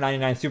the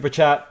 $4.99 super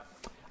chat.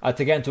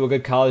 To get into a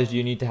good college, do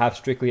you need to have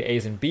strictly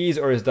A's and B's,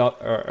 or is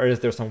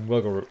there some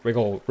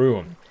wiggle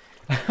room?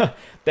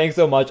 Thanks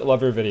so much. I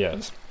love your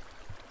videos.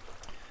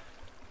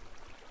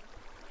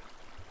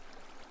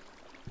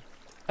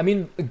 I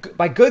mean,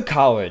 by good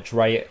college,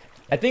 right?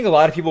 I think a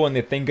lot of people, when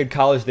they think good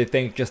college, they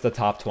think just the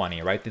top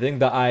 20, right? They think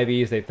the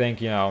Ivies, they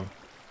think, you know,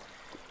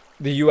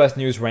 the US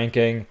News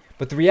ranking.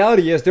 But the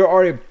reality is there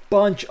are a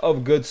bunch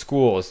of good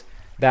schools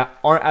that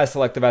aren't as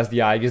selective as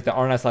the Ivies, that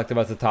aren't as selective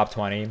as the top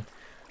 20.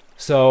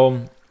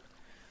 So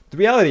the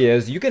reality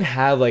is you can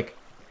have like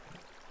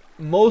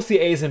mostly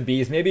A's and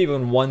B's, maybe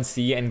even one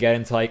C, and get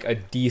into like a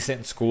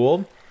decent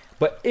school.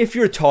 But if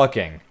you're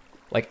talking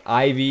like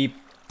Ivy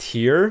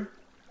tier,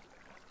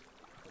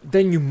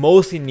 then you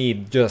mostly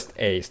need just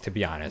A's, to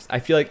be honest. I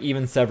feel like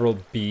even several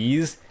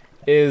B's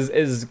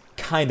is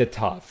kind of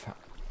tough.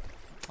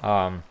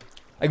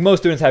 Like most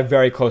students have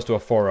very close to a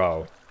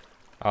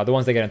 4.0. The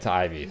ones that get into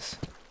Ivies.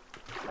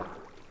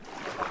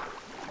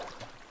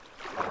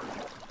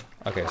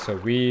 Okay, so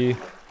we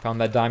found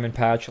that diamond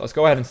patch. Let's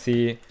go ahead and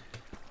see.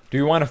 Do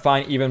we want to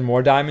find even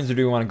more diamonds, or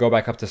do we want to go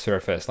back up to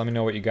surface? Let me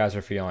know what you guys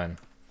are feeling.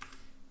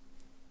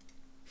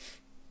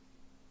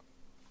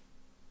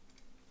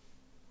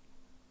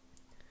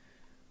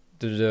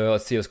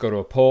 Let's see, let's go to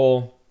a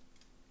poll.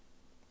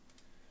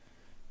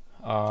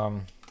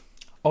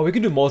 Oh, we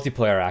can do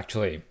multiplayer,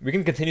 actually. We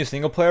can continue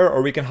single player,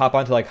 or we can hop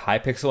onto like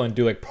Hypixel and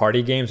do like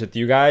party games with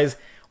you guys,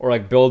 or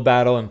like build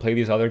battle and play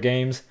these other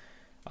games.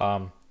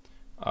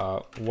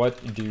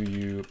 What do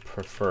you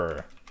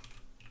prefer?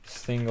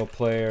 Single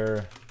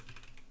player,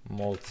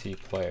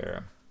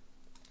 multiplayer.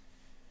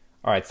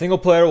 All right, single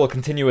player, we'll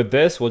continue with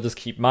this. We'll just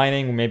keep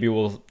mining. Maybe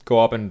we'll go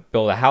up and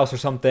build a house or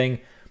something.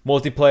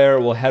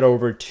 Multiplayer, we'll head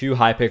over to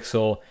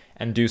Hypixel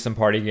and do some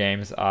party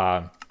games.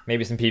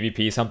 Maybe some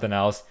PvP, something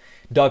else.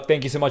 Duck,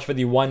 thank you so much for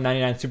the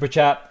 $1.99 super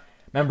chat.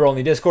 Member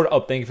only Discord.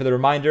 Oh, thank you for the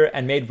reminder.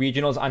 And made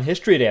regionals on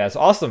History Day. That's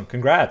awesome.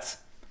 Congrats.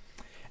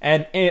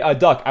 And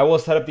Duck, I will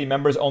set up the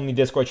members only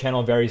Discord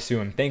channel very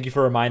soon. Thank you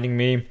for reminding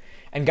me.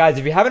 And guys,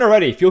 if you haven't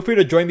already, feel free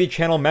to join the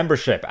channel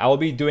membership. I will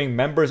be doing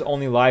members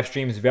only live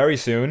streams very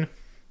soon.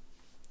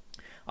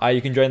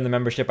 You can join the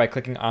membership by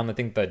clicking on, I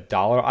think, the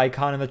dollar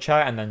icon in the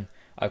chat, and then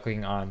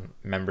clicking on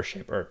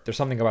membership, or there's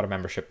something about a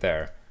membership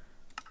there.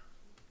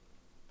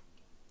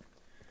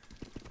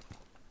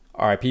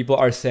 All right, people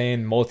are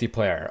saying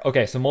multiplayer.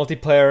 Okay, so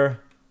multiplayer,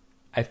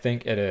 I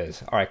think it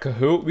is. All right,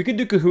 Kahoot. We could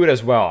do Kahoot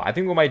as well. I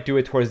think we might do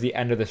it towards the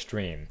end of the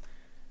stream.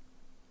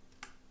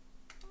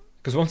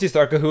 Because once you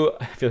start Kahoot,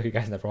 I feel like you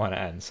guys never want to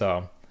end,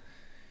 so.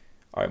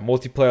 All right,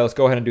 multiplayer. Let's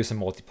go ahead and do some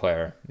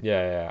multiplayer.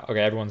 Yeah.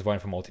 Okay, everyone's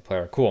voting for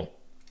multiplayer. Cool.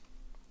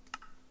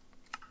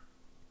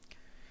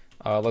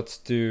 Let's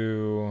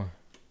do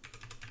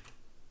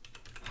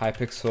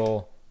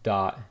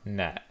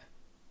hypixel.net.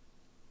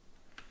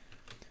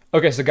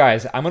 Okay, so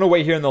guys, I'm going to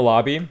wait here in the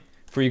lobby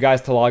for you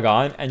guys to log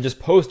on and just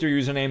post your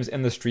usernames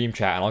in the stream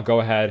chat. And I'll go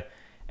ahead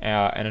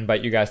and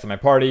invite you guys to my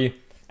party.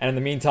 And in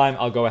the meantime,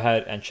 I'll go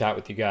ahead and chat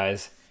with you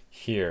guys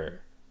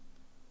here.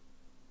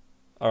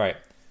 All right.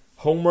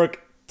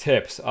 Homework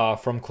tips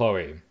from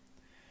Chloe.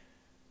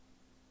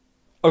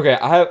 Okay,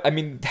 I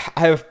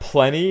have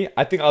plenty.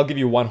 I think I'll give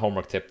you one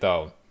homework tip,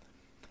 though.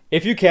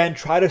 If you can,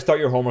 try to start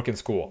your homework in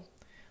school.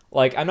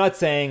 Like, I'm not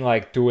saying,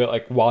 like, do it,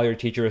 like, while your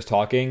teacher is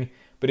talking.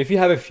 But if you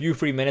have a few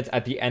free minutes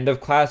at the end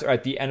of class or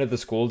at the end of the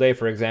school day,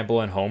 for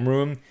example, in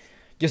homeroom,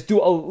 just do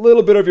a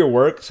little bit of your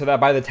work so that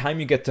by the time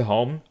you get to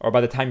home, or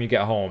by the time you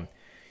get home,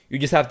 you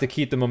just have to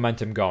keep the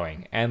momentum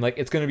going. And like,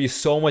 it's going to be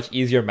so much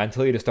easier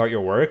mentally to start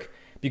your work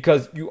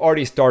because you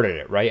already started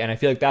it, right? And I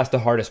feel like that's the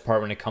hardest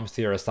part when it comes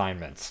to your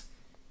assignments.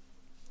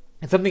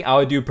 It's something I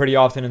would do pretty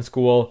often in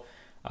school.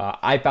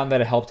 I found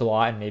that it helped a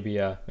lot, and maybe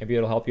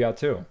it'll help you out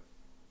too.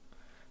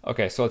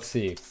 Okay, so let's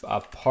see.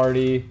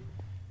 Party,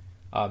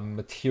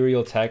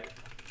 material tech,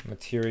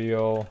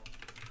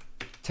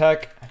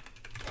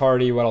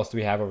 party. What else do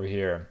we have over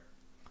here?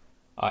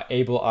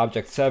 Able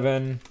Object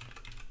 7.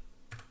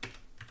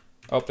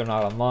 Oh, they're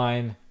not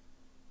online.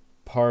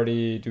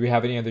 Party. Do we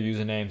have any other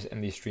usernames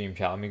in the stream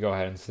chat? Let me go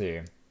ahead and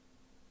see.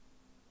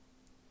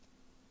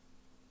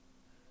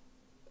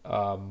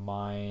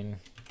 Mine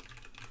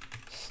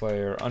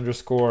Slayer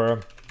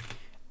 _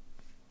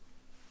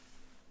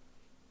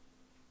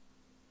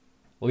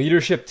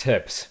 leadership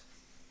tips.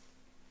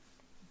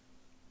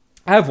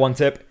 I have one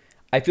tip.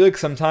 I feel like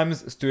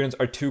sometimes students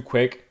are too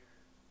quick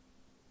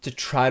to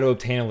try to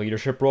obtain a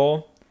leadership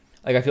role.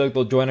 Like, I feel like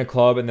they'll join a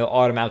club and they'll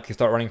automatically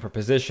start running for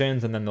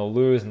positions, and then they'll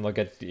lose and they'll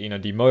get,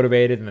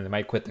 demotivated, and then they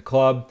might quit the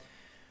club.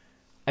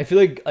 I feel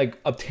like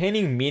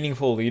obtaining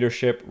meaningful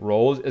leadership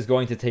roles is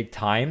going to take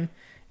time,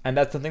 and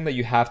that's something that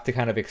you have to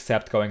kind of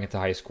accept going into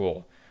high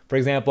school. For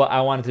example,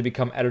 I wanted to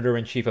become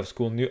editor-in-chief of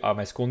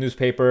my school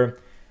newspaper.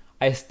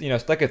 I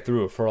stuck it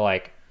through for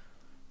like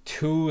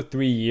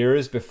 2-3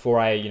 years before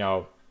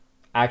I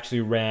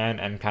actually ran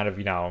and kind of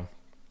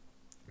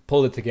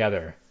pulled it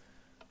together.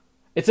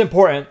 It's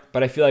important,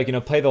 but I feel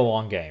like play the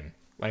long game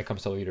when it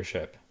comes to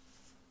leadership.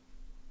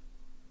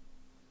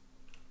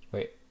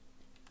 Wait,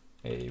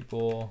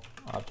 Able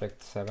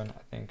Object 7,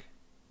 I think.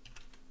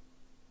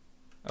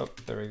 Oh,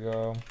 there we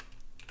go.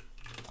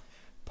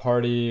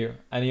 Party,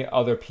 any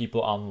other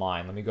people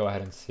online? Let me go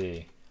ahead and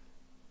see.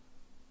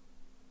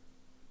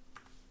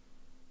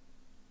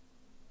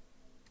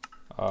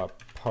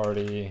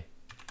 Party,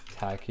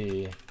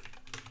 Tacky,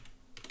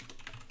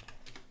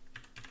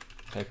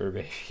 Hyper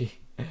Baby.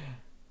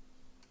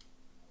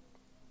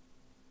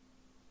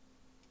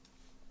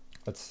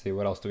 Let's see,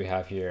 what else do we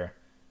have here?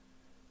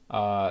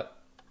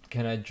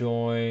 Can I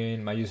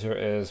join? My user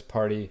is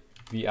party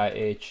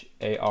VIHAROAK.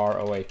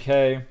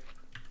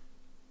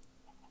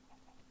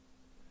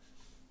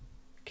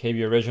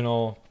 KB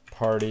original,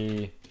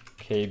 party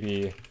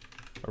KB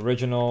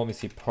original. Let me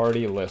see,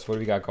 party list. What do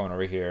we got going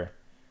over here?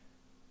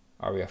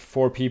 We have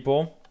 4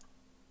 people.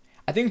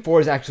 I think 4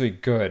 is actually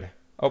good.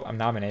 Oh, I'm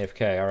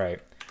AFK. All right.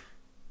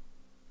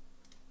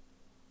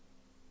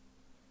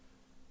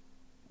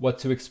 What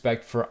to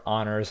expect for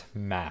honors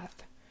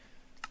math?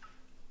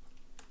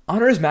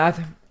 Honors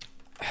math.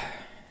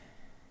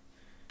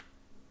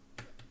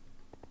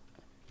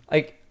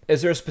 Like,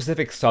 is there a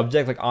specific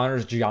subject like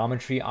honors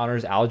geometry,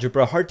 honors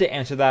algebra? Hard to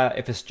answer that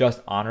if it's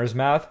just honors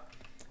math.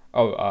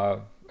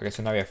 Okay,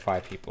 so now we have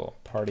 5 people.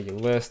 Party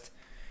list.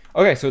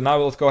 Okay, so now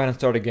let's go ahead and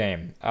start a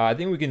game. I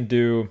think we can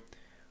do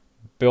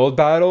build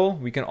battle.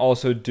 We can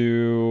also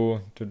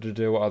do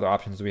what other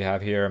options do we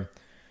have here?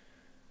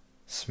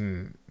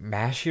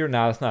 Smash here?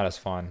 No, that's not as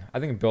fun. I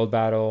think build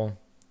battle.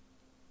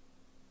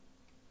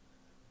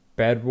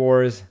 Bed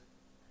Wars.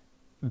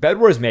 Bed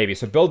Wars maybe.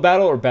 So build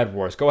battle or Bed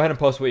Wars. Go ahead and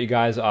post what you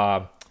guys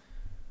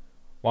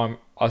want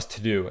us to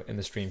do in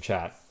the stream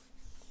chat.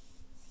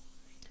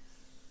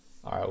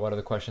 All right, what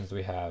other questions do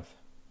we have?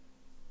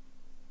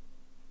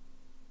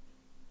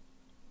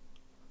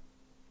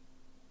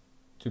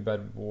 To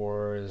Bed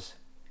Wars.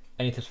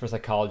 Any tips for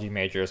psychology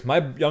majors?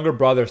 My younger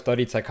brother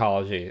studied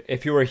psychology.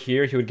 If you were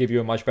here, he would give you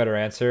a much better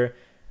answer.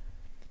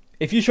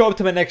 If you show up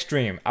to my next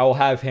stream, I will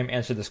have him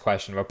answer this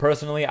question. But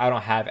personally, I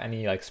don't have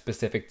any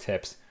specific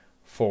tips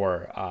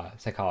for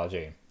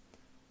psychology.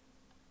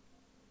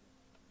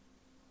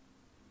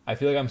 I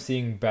feel like I'm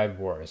seeing Bed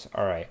Wars.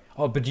 All right.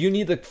 Oh, but do you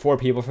need 4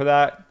 people for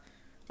that?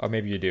 Or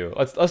maybe you do.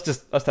 Let's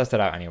test it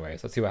out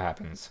anyways. Let's see what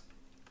happens.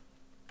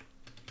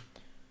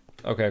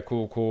 Okay,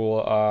 cool.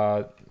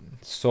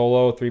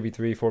 Solo,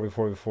 3v3,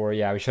 4v4v4.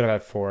 Yeah, we should have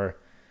had 4.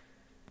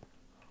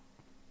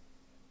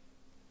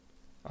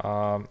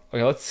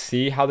 Okay, let's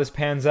see how this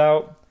pans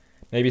out.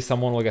 Maybe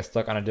someone will get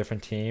stuck on a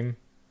different team.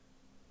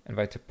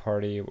 Invite to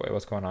party. Wait,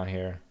 what's going on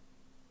here?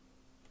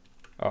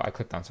 Oh, I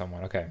clicked on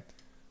someone. Okay.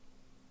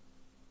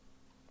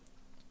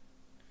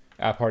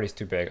 Party's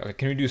too big. Okay,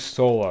 can we do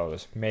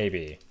solos?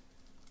 Maybe.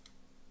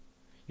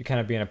 You kind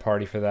of be in a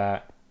party for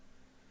that.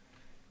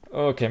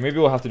 Okay, maybe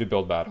we'll have to do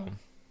build battle.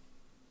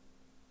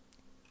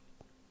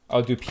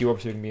 I'll do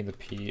P-Warp so we can be in the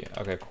P.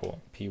 Okay,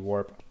 cool.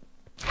 P-Warp.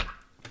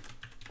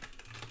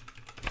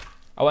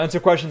 I'll answer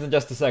questions in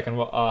just a second.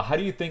 Well, how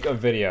do you think of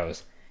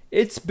videos?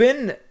 It's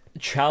been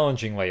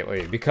challenging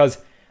lately because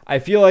I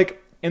feel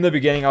like in the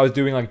beginning I was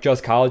doing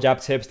just college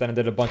app tips, then I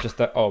did a bunch of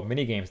stuff. Oh,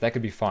 mini games. That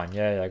could be fun.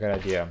 Yeah, good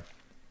idea.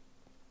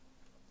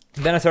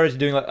 Then I started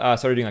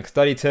doing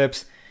study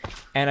tips,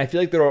 and I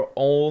feel like there are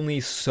only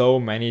so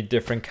many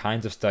different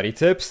kinds of study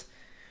tips,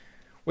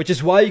 which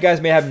is why you guys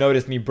may have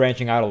noticed me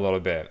branching out a little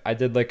bit. I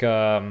did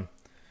a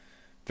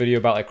video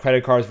about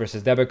credit cards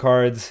versus debit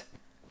cards.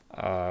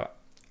 I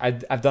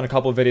I've done a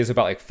couple of videos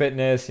about like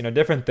fitness, you know,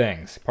 different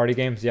things. Party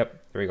games.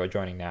 Yep. There we go.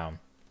 Joining now.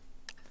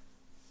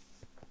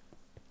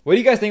 What do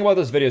you guys think about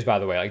those videos, by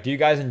the way? Like, do you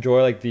guys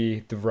enjoy like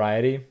the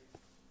variety?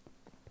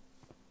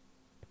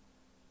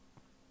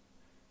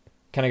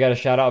 Can I get a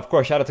shout out? Of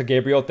course, shout out to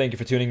Gabriel. Thank you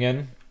for tuning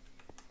in.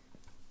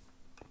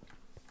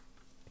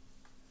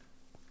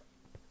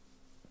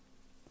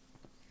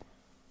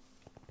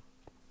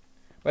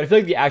 But I feel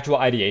like the actual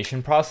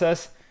ideation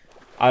process,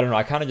 I don't know,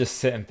 I kind of just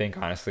sit and think,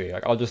 honestly.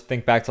 Like, I'll just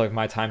think back to like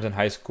my times in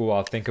high school.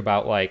 I'll think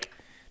about like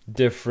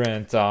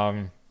different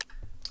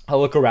I'll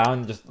look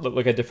around, just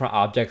look at different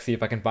objects, see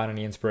if I can find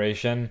any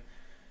inspiration.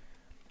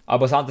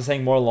 Basanta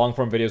saying more long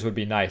form videos would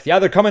be nice. Yeah,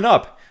 they're coming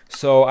up.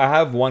 So I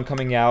have one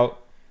coming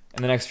out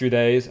in the next few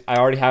days. I've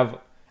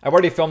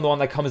already filmed the one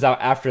that comes out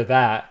after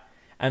that.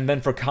 And then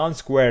for Con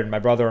Squared, my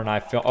brother and I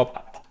film. Oh,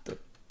 the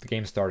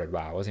game started.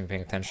 Wow, I wasn't even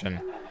paying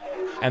attention.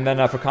 And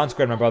then for Con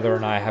Squared, my brother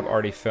and I have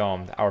already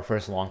filmed our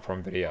first long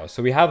form video.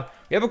 So we have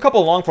a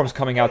couple long forms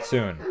coming out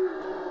soon.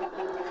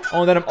 Oh,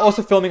 and then I'm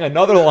also filming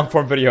another long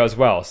form video as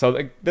well.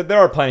 So there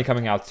are plenty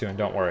coming out soon.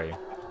 Don't worry.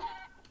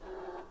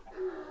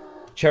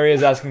 Cherry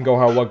is asking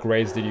Gohar, what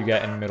grades did you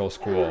get in middle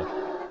school?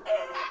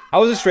 I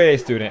was a straight A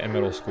student in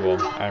middle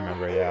school. I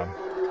remember, yeah.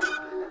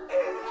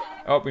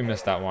 Oh, we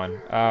missed that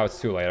one. Oh, it's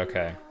too late.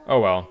 Okay.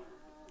 Oh well.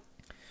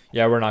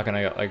 Yeah, we're not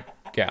gonna like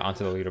get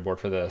onto the leaderboard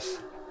for this.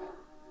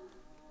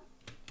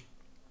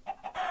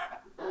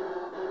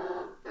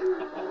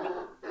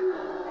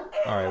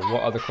 Alright,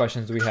 what other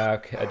questions do we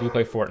have? I do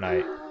play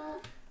Fortnite.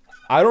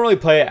 I don't really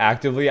play it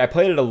actively. I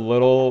played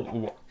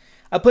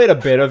a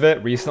bit of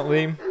it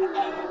recently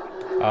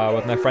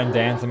with my friend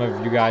Dan. Some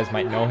of you guys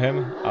might know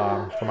him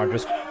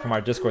from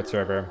our Discord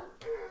server.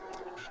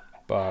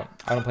 But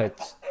I don't play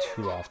it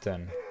too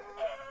often.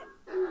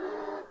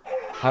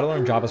 How to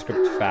learn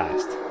JavaScript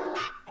fast?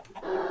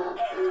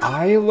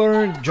 I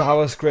learned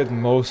JavaScript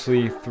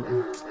mostly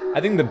through,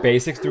 I think, the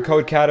basics through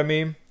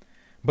Codecademy.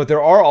 But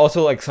there are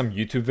also like some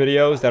YouTube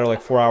videos that are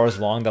like 4 hours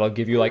long that'll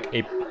give you like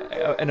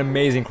an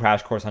amazing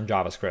crash course on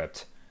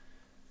JavaScript.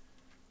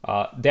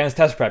 Dan's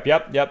Test Prep.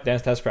 Yep,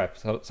 Dan's Test Prep.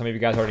 So some of you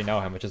guys already know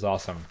him, which is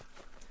awesome.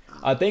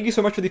 Thank you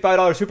so much for the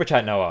 $5 super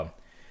chat, Noah.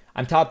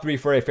 I'm top 3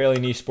 for a fairly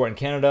niche sport in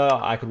Canada.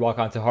 I could walk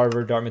on to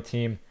Harvard, Dartmouth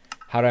team.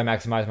 How do I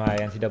maximize my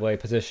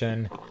NCAA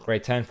position?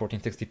 Grade 10,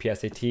 1460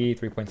 PSAT,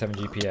 3.7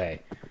 GPA.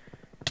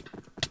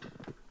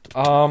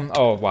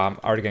 Oh wow, I'm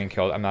already getting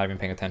killed. I'm not even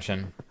paying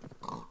attention.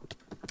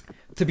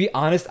 To be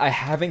honest, I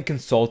haven't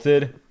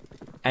consulted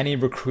any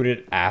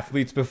recruited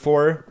athletes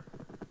before.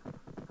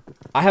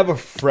 I have a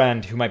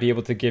friend who might be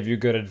able to give you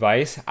good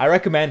advice.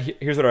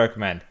 Here's what I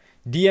recommend.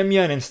 DM me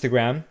on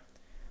Instagram.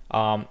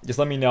 Just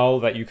let me know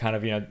that you kind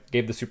of,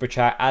 gave the super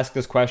chat. Ask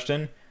this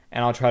question,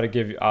 and I'll try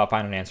to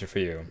find an answer for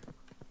you.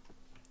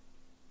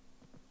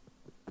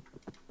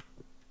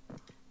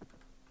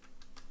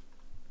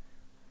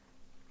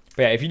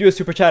 But yeah, if you do a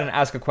super chat and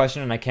ask a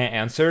question and I can't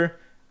answer,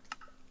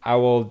 I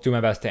will do my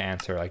best to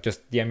answer. Like,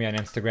 just DM me on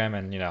Instagram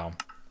and,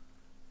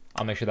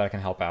 I'll make sure that I can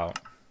help out.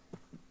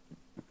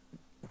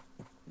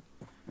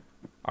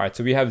 Alright,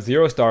 so we have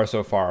 0 stars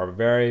so far.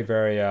 Very,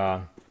 very,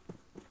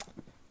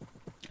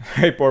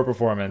 very poor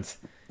performance.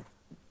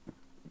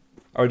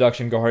 A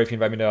reduction, Gohar, if you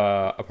invite me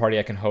to a party,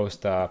 I can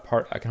host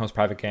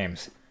private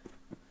games.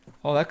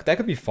 Oh, that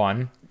could be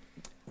fun.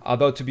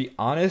 Although, to be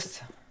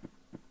honest,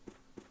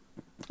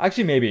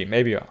 actually,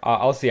 maybe.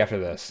 I'll see after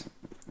this.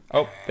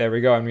 Oh, there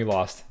we go, and we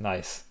lost.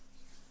 Nice.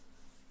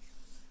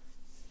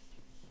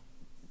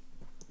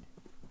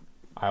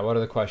 Alright, what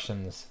are the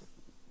questions?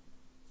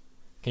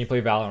 Can you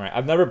play Valorant?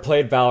 I've never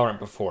played Valorant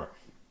before.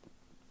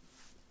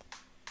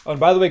 Oh, and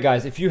by the way,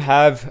 guys, if you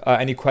have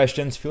any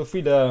questions, feel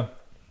free to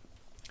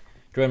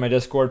join my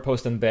Discord,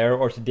 post them there,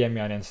 or to DM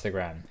me on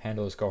Instagram.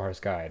 Handle is Gohar's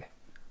Guide.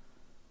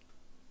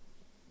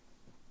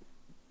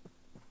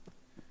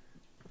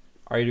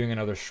 Are you doing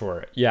another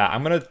short? Yeah,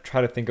 I'm going to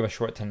try to think of a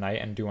short tonight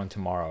and do one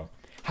tomorrow.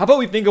 How about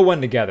we think of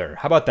one together?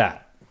 How about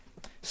that?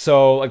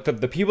 So, like,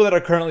 the people that are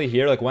currently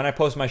here, like, when I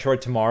post my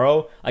short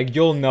tomorrow, like,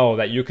 you'll know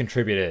that you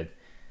contributed.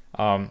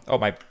 Oh,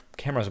 my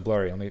camera's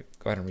blurry. Let me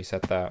go ahead and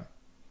reset that.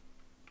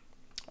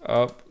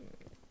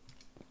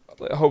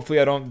 Hopefully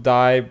I don't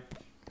die.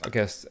 I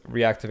guess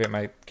reactivate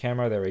my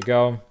camera. There we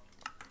go.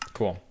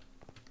 Cool.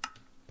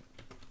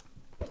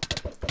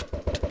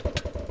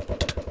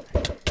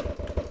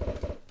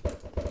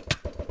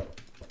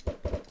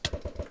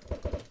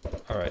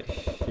 Alright,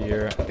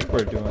 here. I think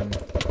we're doing...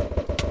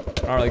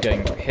 not really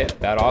getting hit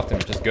that often,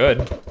 which is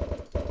good.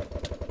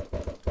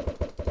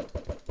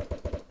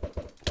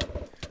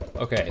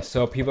 Okay,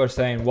 so people are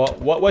saying,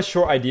 what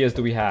short ideas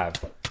do we have?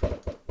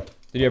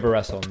 Did you ever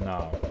wrestle?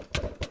 No.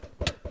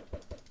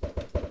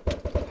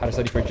 How to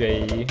study for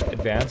JEE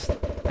Advanced?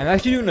 I'm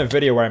actually doing a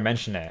video where I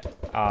mention it.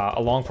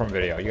 A long form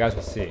video. You guys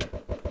will see.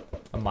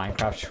 A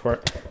Minecraft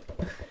short.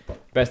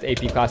 Best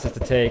AP classes to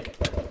take.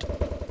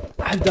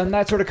 I've done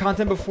that sort of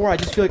content before. I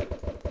just feel like...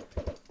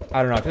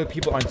 I don't know. I feel like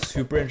people aren't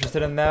super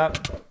interested in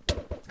that.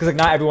 Because, like,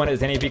 not everyone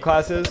is in AP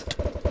classes.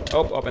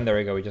 Oh, and there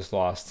we go. We just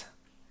lost.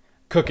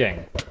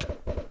 Cooking.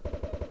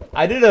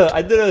 I did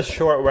a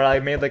short where I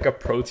made like a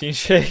protein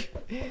shake.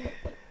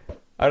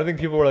 I don't think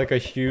people were like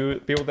people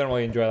didn't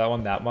really enjoy that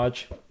one that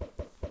much.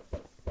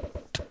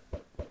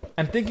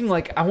 I'm thinking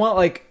like I want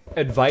like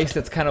advice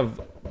that's kind of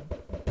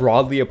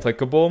broadly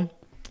applicable.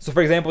 So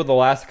for example, the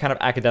last kind of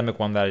academic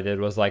one that I did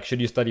was like,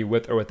 should you study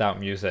with or without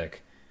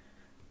music?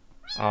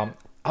 I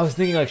was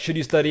thinking like, should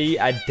you study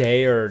at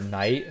day or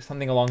night?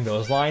 Something along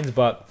those lines,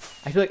 but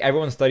I feel like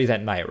everyone studies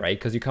at night, right?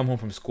 Because you come home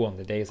from school and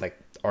the day is like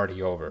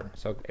already over.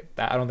 So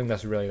I don't think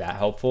that's really that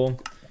helpful.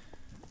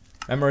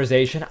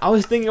 Memorization. I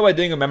was thinking about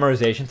doing a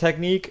memorization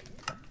technique.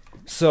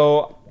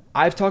 So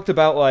I've talked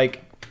about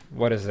like,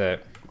 what is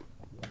it?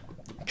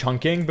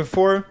 Chunking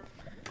before.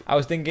 I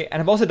was thinking,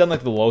 and I've also done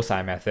like the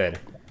loci method.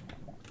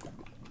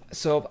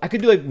 So I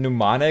could do like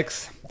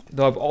mnemonics,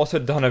 though I've also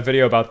done a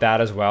video about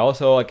that as well.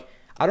 So like,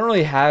 I don't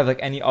really have like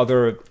any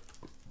other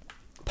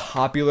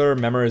popular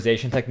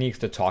memorization techniques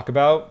to talk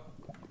about.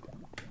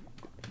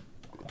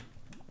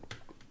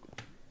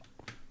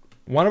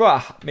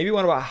 Maybe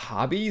one about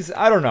hobbies?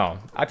 I don't know.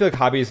 I feel like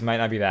hobbies might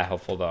not be that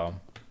helpful though.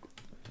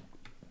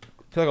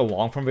 I feel like a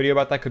long form video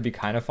about that could be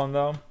kind of fun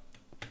though.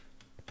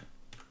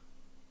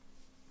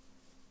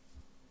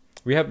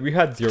 We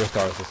had 0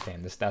 stars this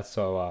game. That's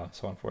so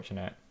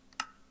unfortunate.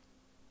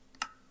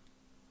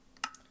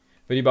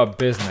 Video about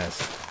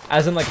business,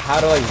 as in like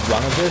how to like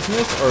run a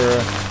business, or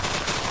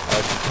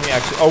can we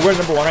actually? Oh, we're at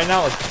number 1 right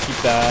now. Let's keep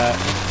that.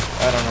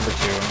 I don't number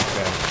 2.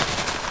 Okay.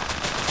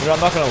 You know,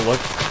 I'm not gonna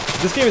look.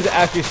 This game is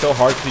actually so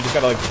hard because you just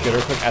gotta like jitter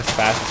click as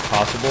fast as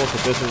possible. So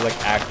this is like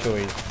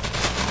actually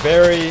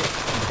very,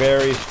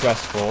 very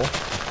stressful.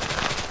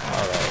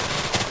 All right.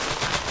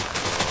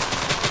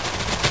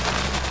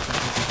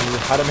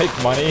 How to make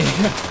money.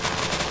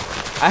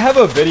 I have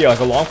a video, like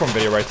a long form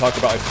video, where I talk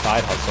about like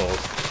side hustles.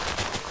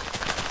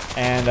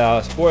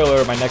 And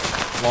spoiler, my next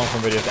long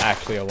form video is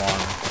actually a long.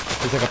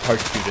 There's like a part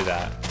 2 to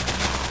that.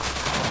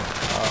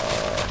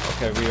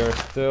 Okay, we are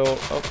still.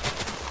 Oh,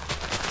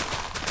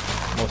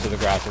 most of the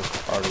grass is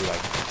already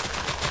like.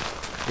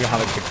 We don't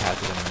have like big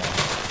patches anymore.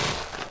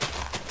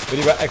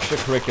 Video about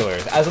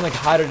extracurriculars, as in like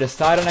how to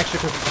decide on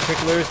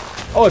extracurriculars.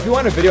 Oh, if you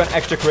want a video on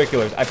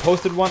extracurriculars, I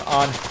posted one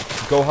on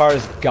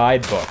Gohar's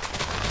guidebook,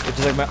 which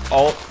is like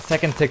my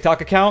second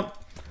TikTok account,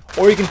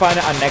 or you can find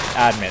it on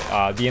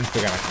NextAdmit, the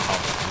Instagram account.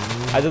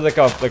 I did like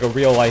a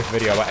real life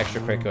video about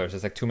extracurriculars.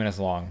 It's like 2 minutes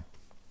long.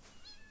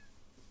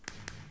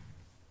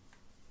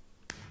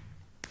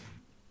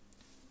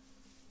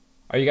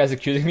 Are you guys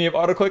accusing me of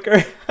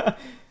autoclicker?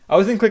 I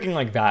wasn't clicking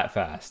like that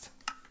fast.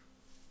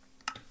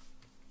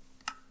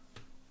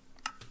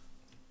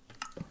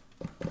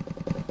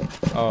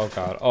 Oh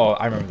god. Oh,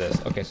 I remember this.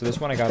 Okay, so this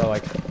one I gotta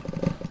like.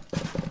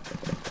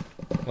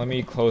 Let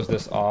me close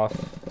this off.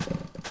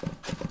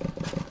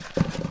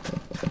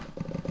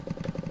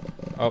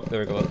 Oh,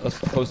 there we go. Let's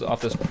close off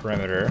this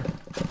perimeter.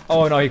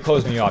 Oh no, he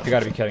closed me off. You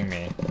gotta be kidding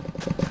me.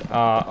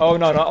 Oh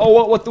no.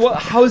 Oh,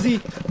 what? How is he?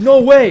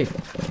 No way!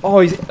 Oh,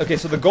 he's okay.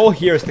 So the goal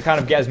here is to kind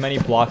of get as many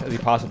blocks as he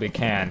possibly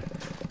can.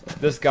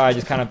 This guy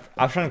just kind of.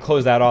 I was trying to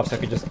close that off so I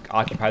could just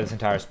occupy this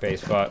entire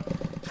space, but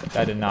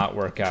that did not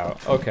work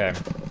out. Okay.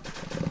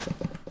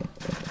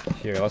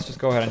 Here, let's just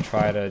go ahead and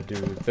try to do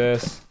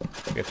this.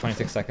 We have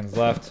 26 seconds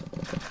left.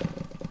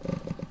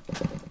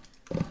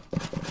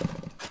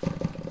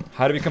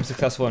 How to become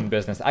successful in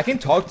business. I can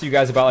talk to you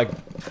guys about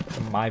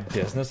like my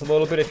business a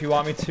little bit if you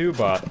want me to,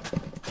 but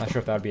I'm not sure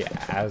if that would be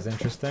as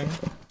interesting.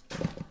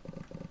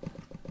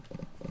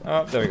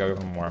 Oh, there we go. We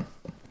have one more.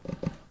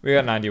 We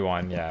got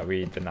 91. Yeah,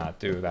 we did not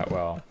do that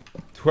well.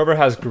 Whoever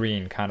has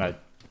green, kind of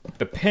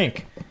the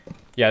pink.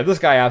 Yeah, this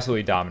guy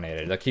absolutely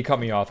dominated. Like he cut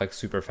me off like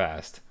super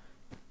fast.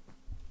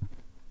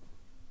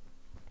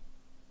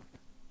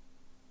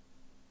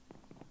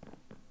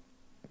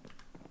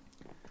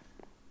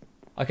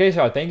 Okay,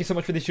 so thank you so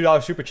much for the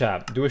 $2 super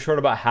chat. Do a short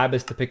about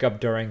habits to pick up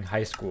during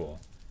high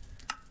school.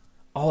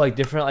 Oh, like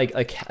different,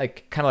 like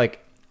kind of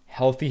like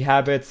healthy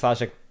habits /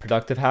 like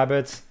productive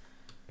habits.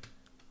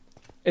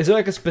 Is there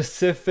like a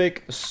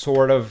specific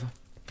sort of,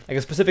 like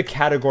a specific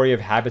category of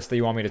habits that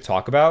you want me to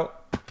talk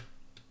about?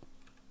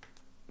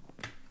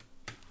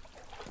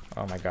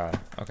 Oh my god.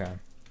 Okay.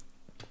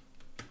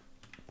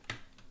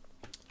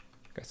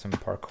 Got some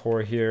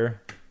parkour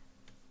here.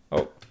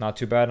 Oh, not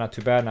too bad, not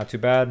too bad, not too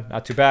bad,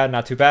 not too bad,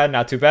 not too bad,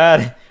 not too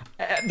bad.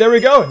 There we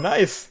go,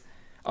 nice.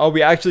 Oh,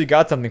 we actually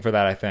got something for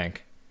that, I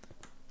think.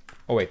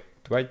 Oh wait,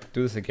 do I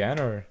do this again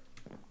or?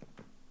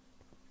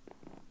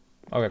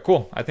 Okay,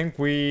 cool. I think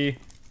we.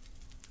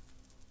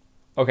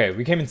 Okay,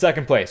 we came in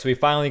second place, so we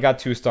finally got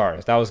 2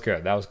 stars. That was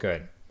good. That was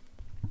good.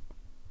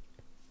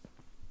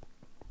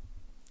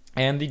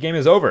 And the game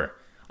is over.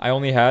 I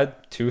only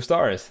had 2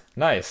 stars.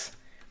 Nice.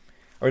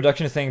 A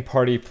reduction is saying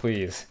party,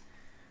 please.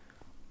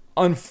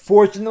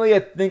 Unfortunately, I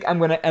think I'm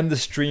going to end the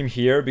stream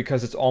here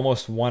because it's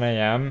almost 1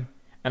 a.m.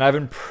 And I've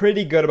been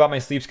pretty good about my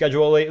sleep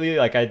schedule lately.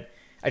 Like, I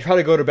try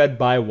to go to bed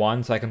by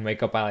 1 so I can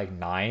wake up by like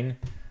 9.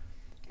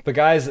 But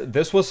guys,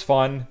 this was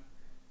fun.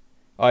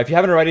 If you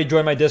haven't already,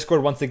 join my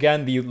Discord. Once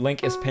again, the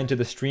link is pinned to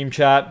the stream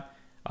chat.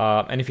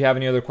 And if you have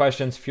any other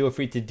questions, feel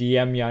free to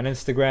DM me on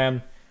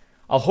Instagram.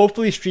 I'll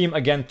hopefully stream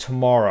again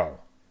tomorrow.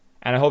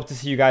 And I hope to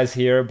see you guys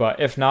here. But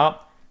if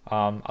not,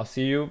 I'll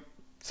see you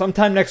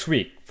sometime next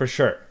week for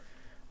sure.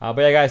 But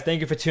yeah, guys,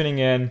 thank you for tuning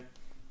in.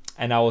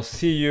 And I will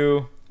see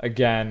you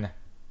again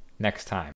next time.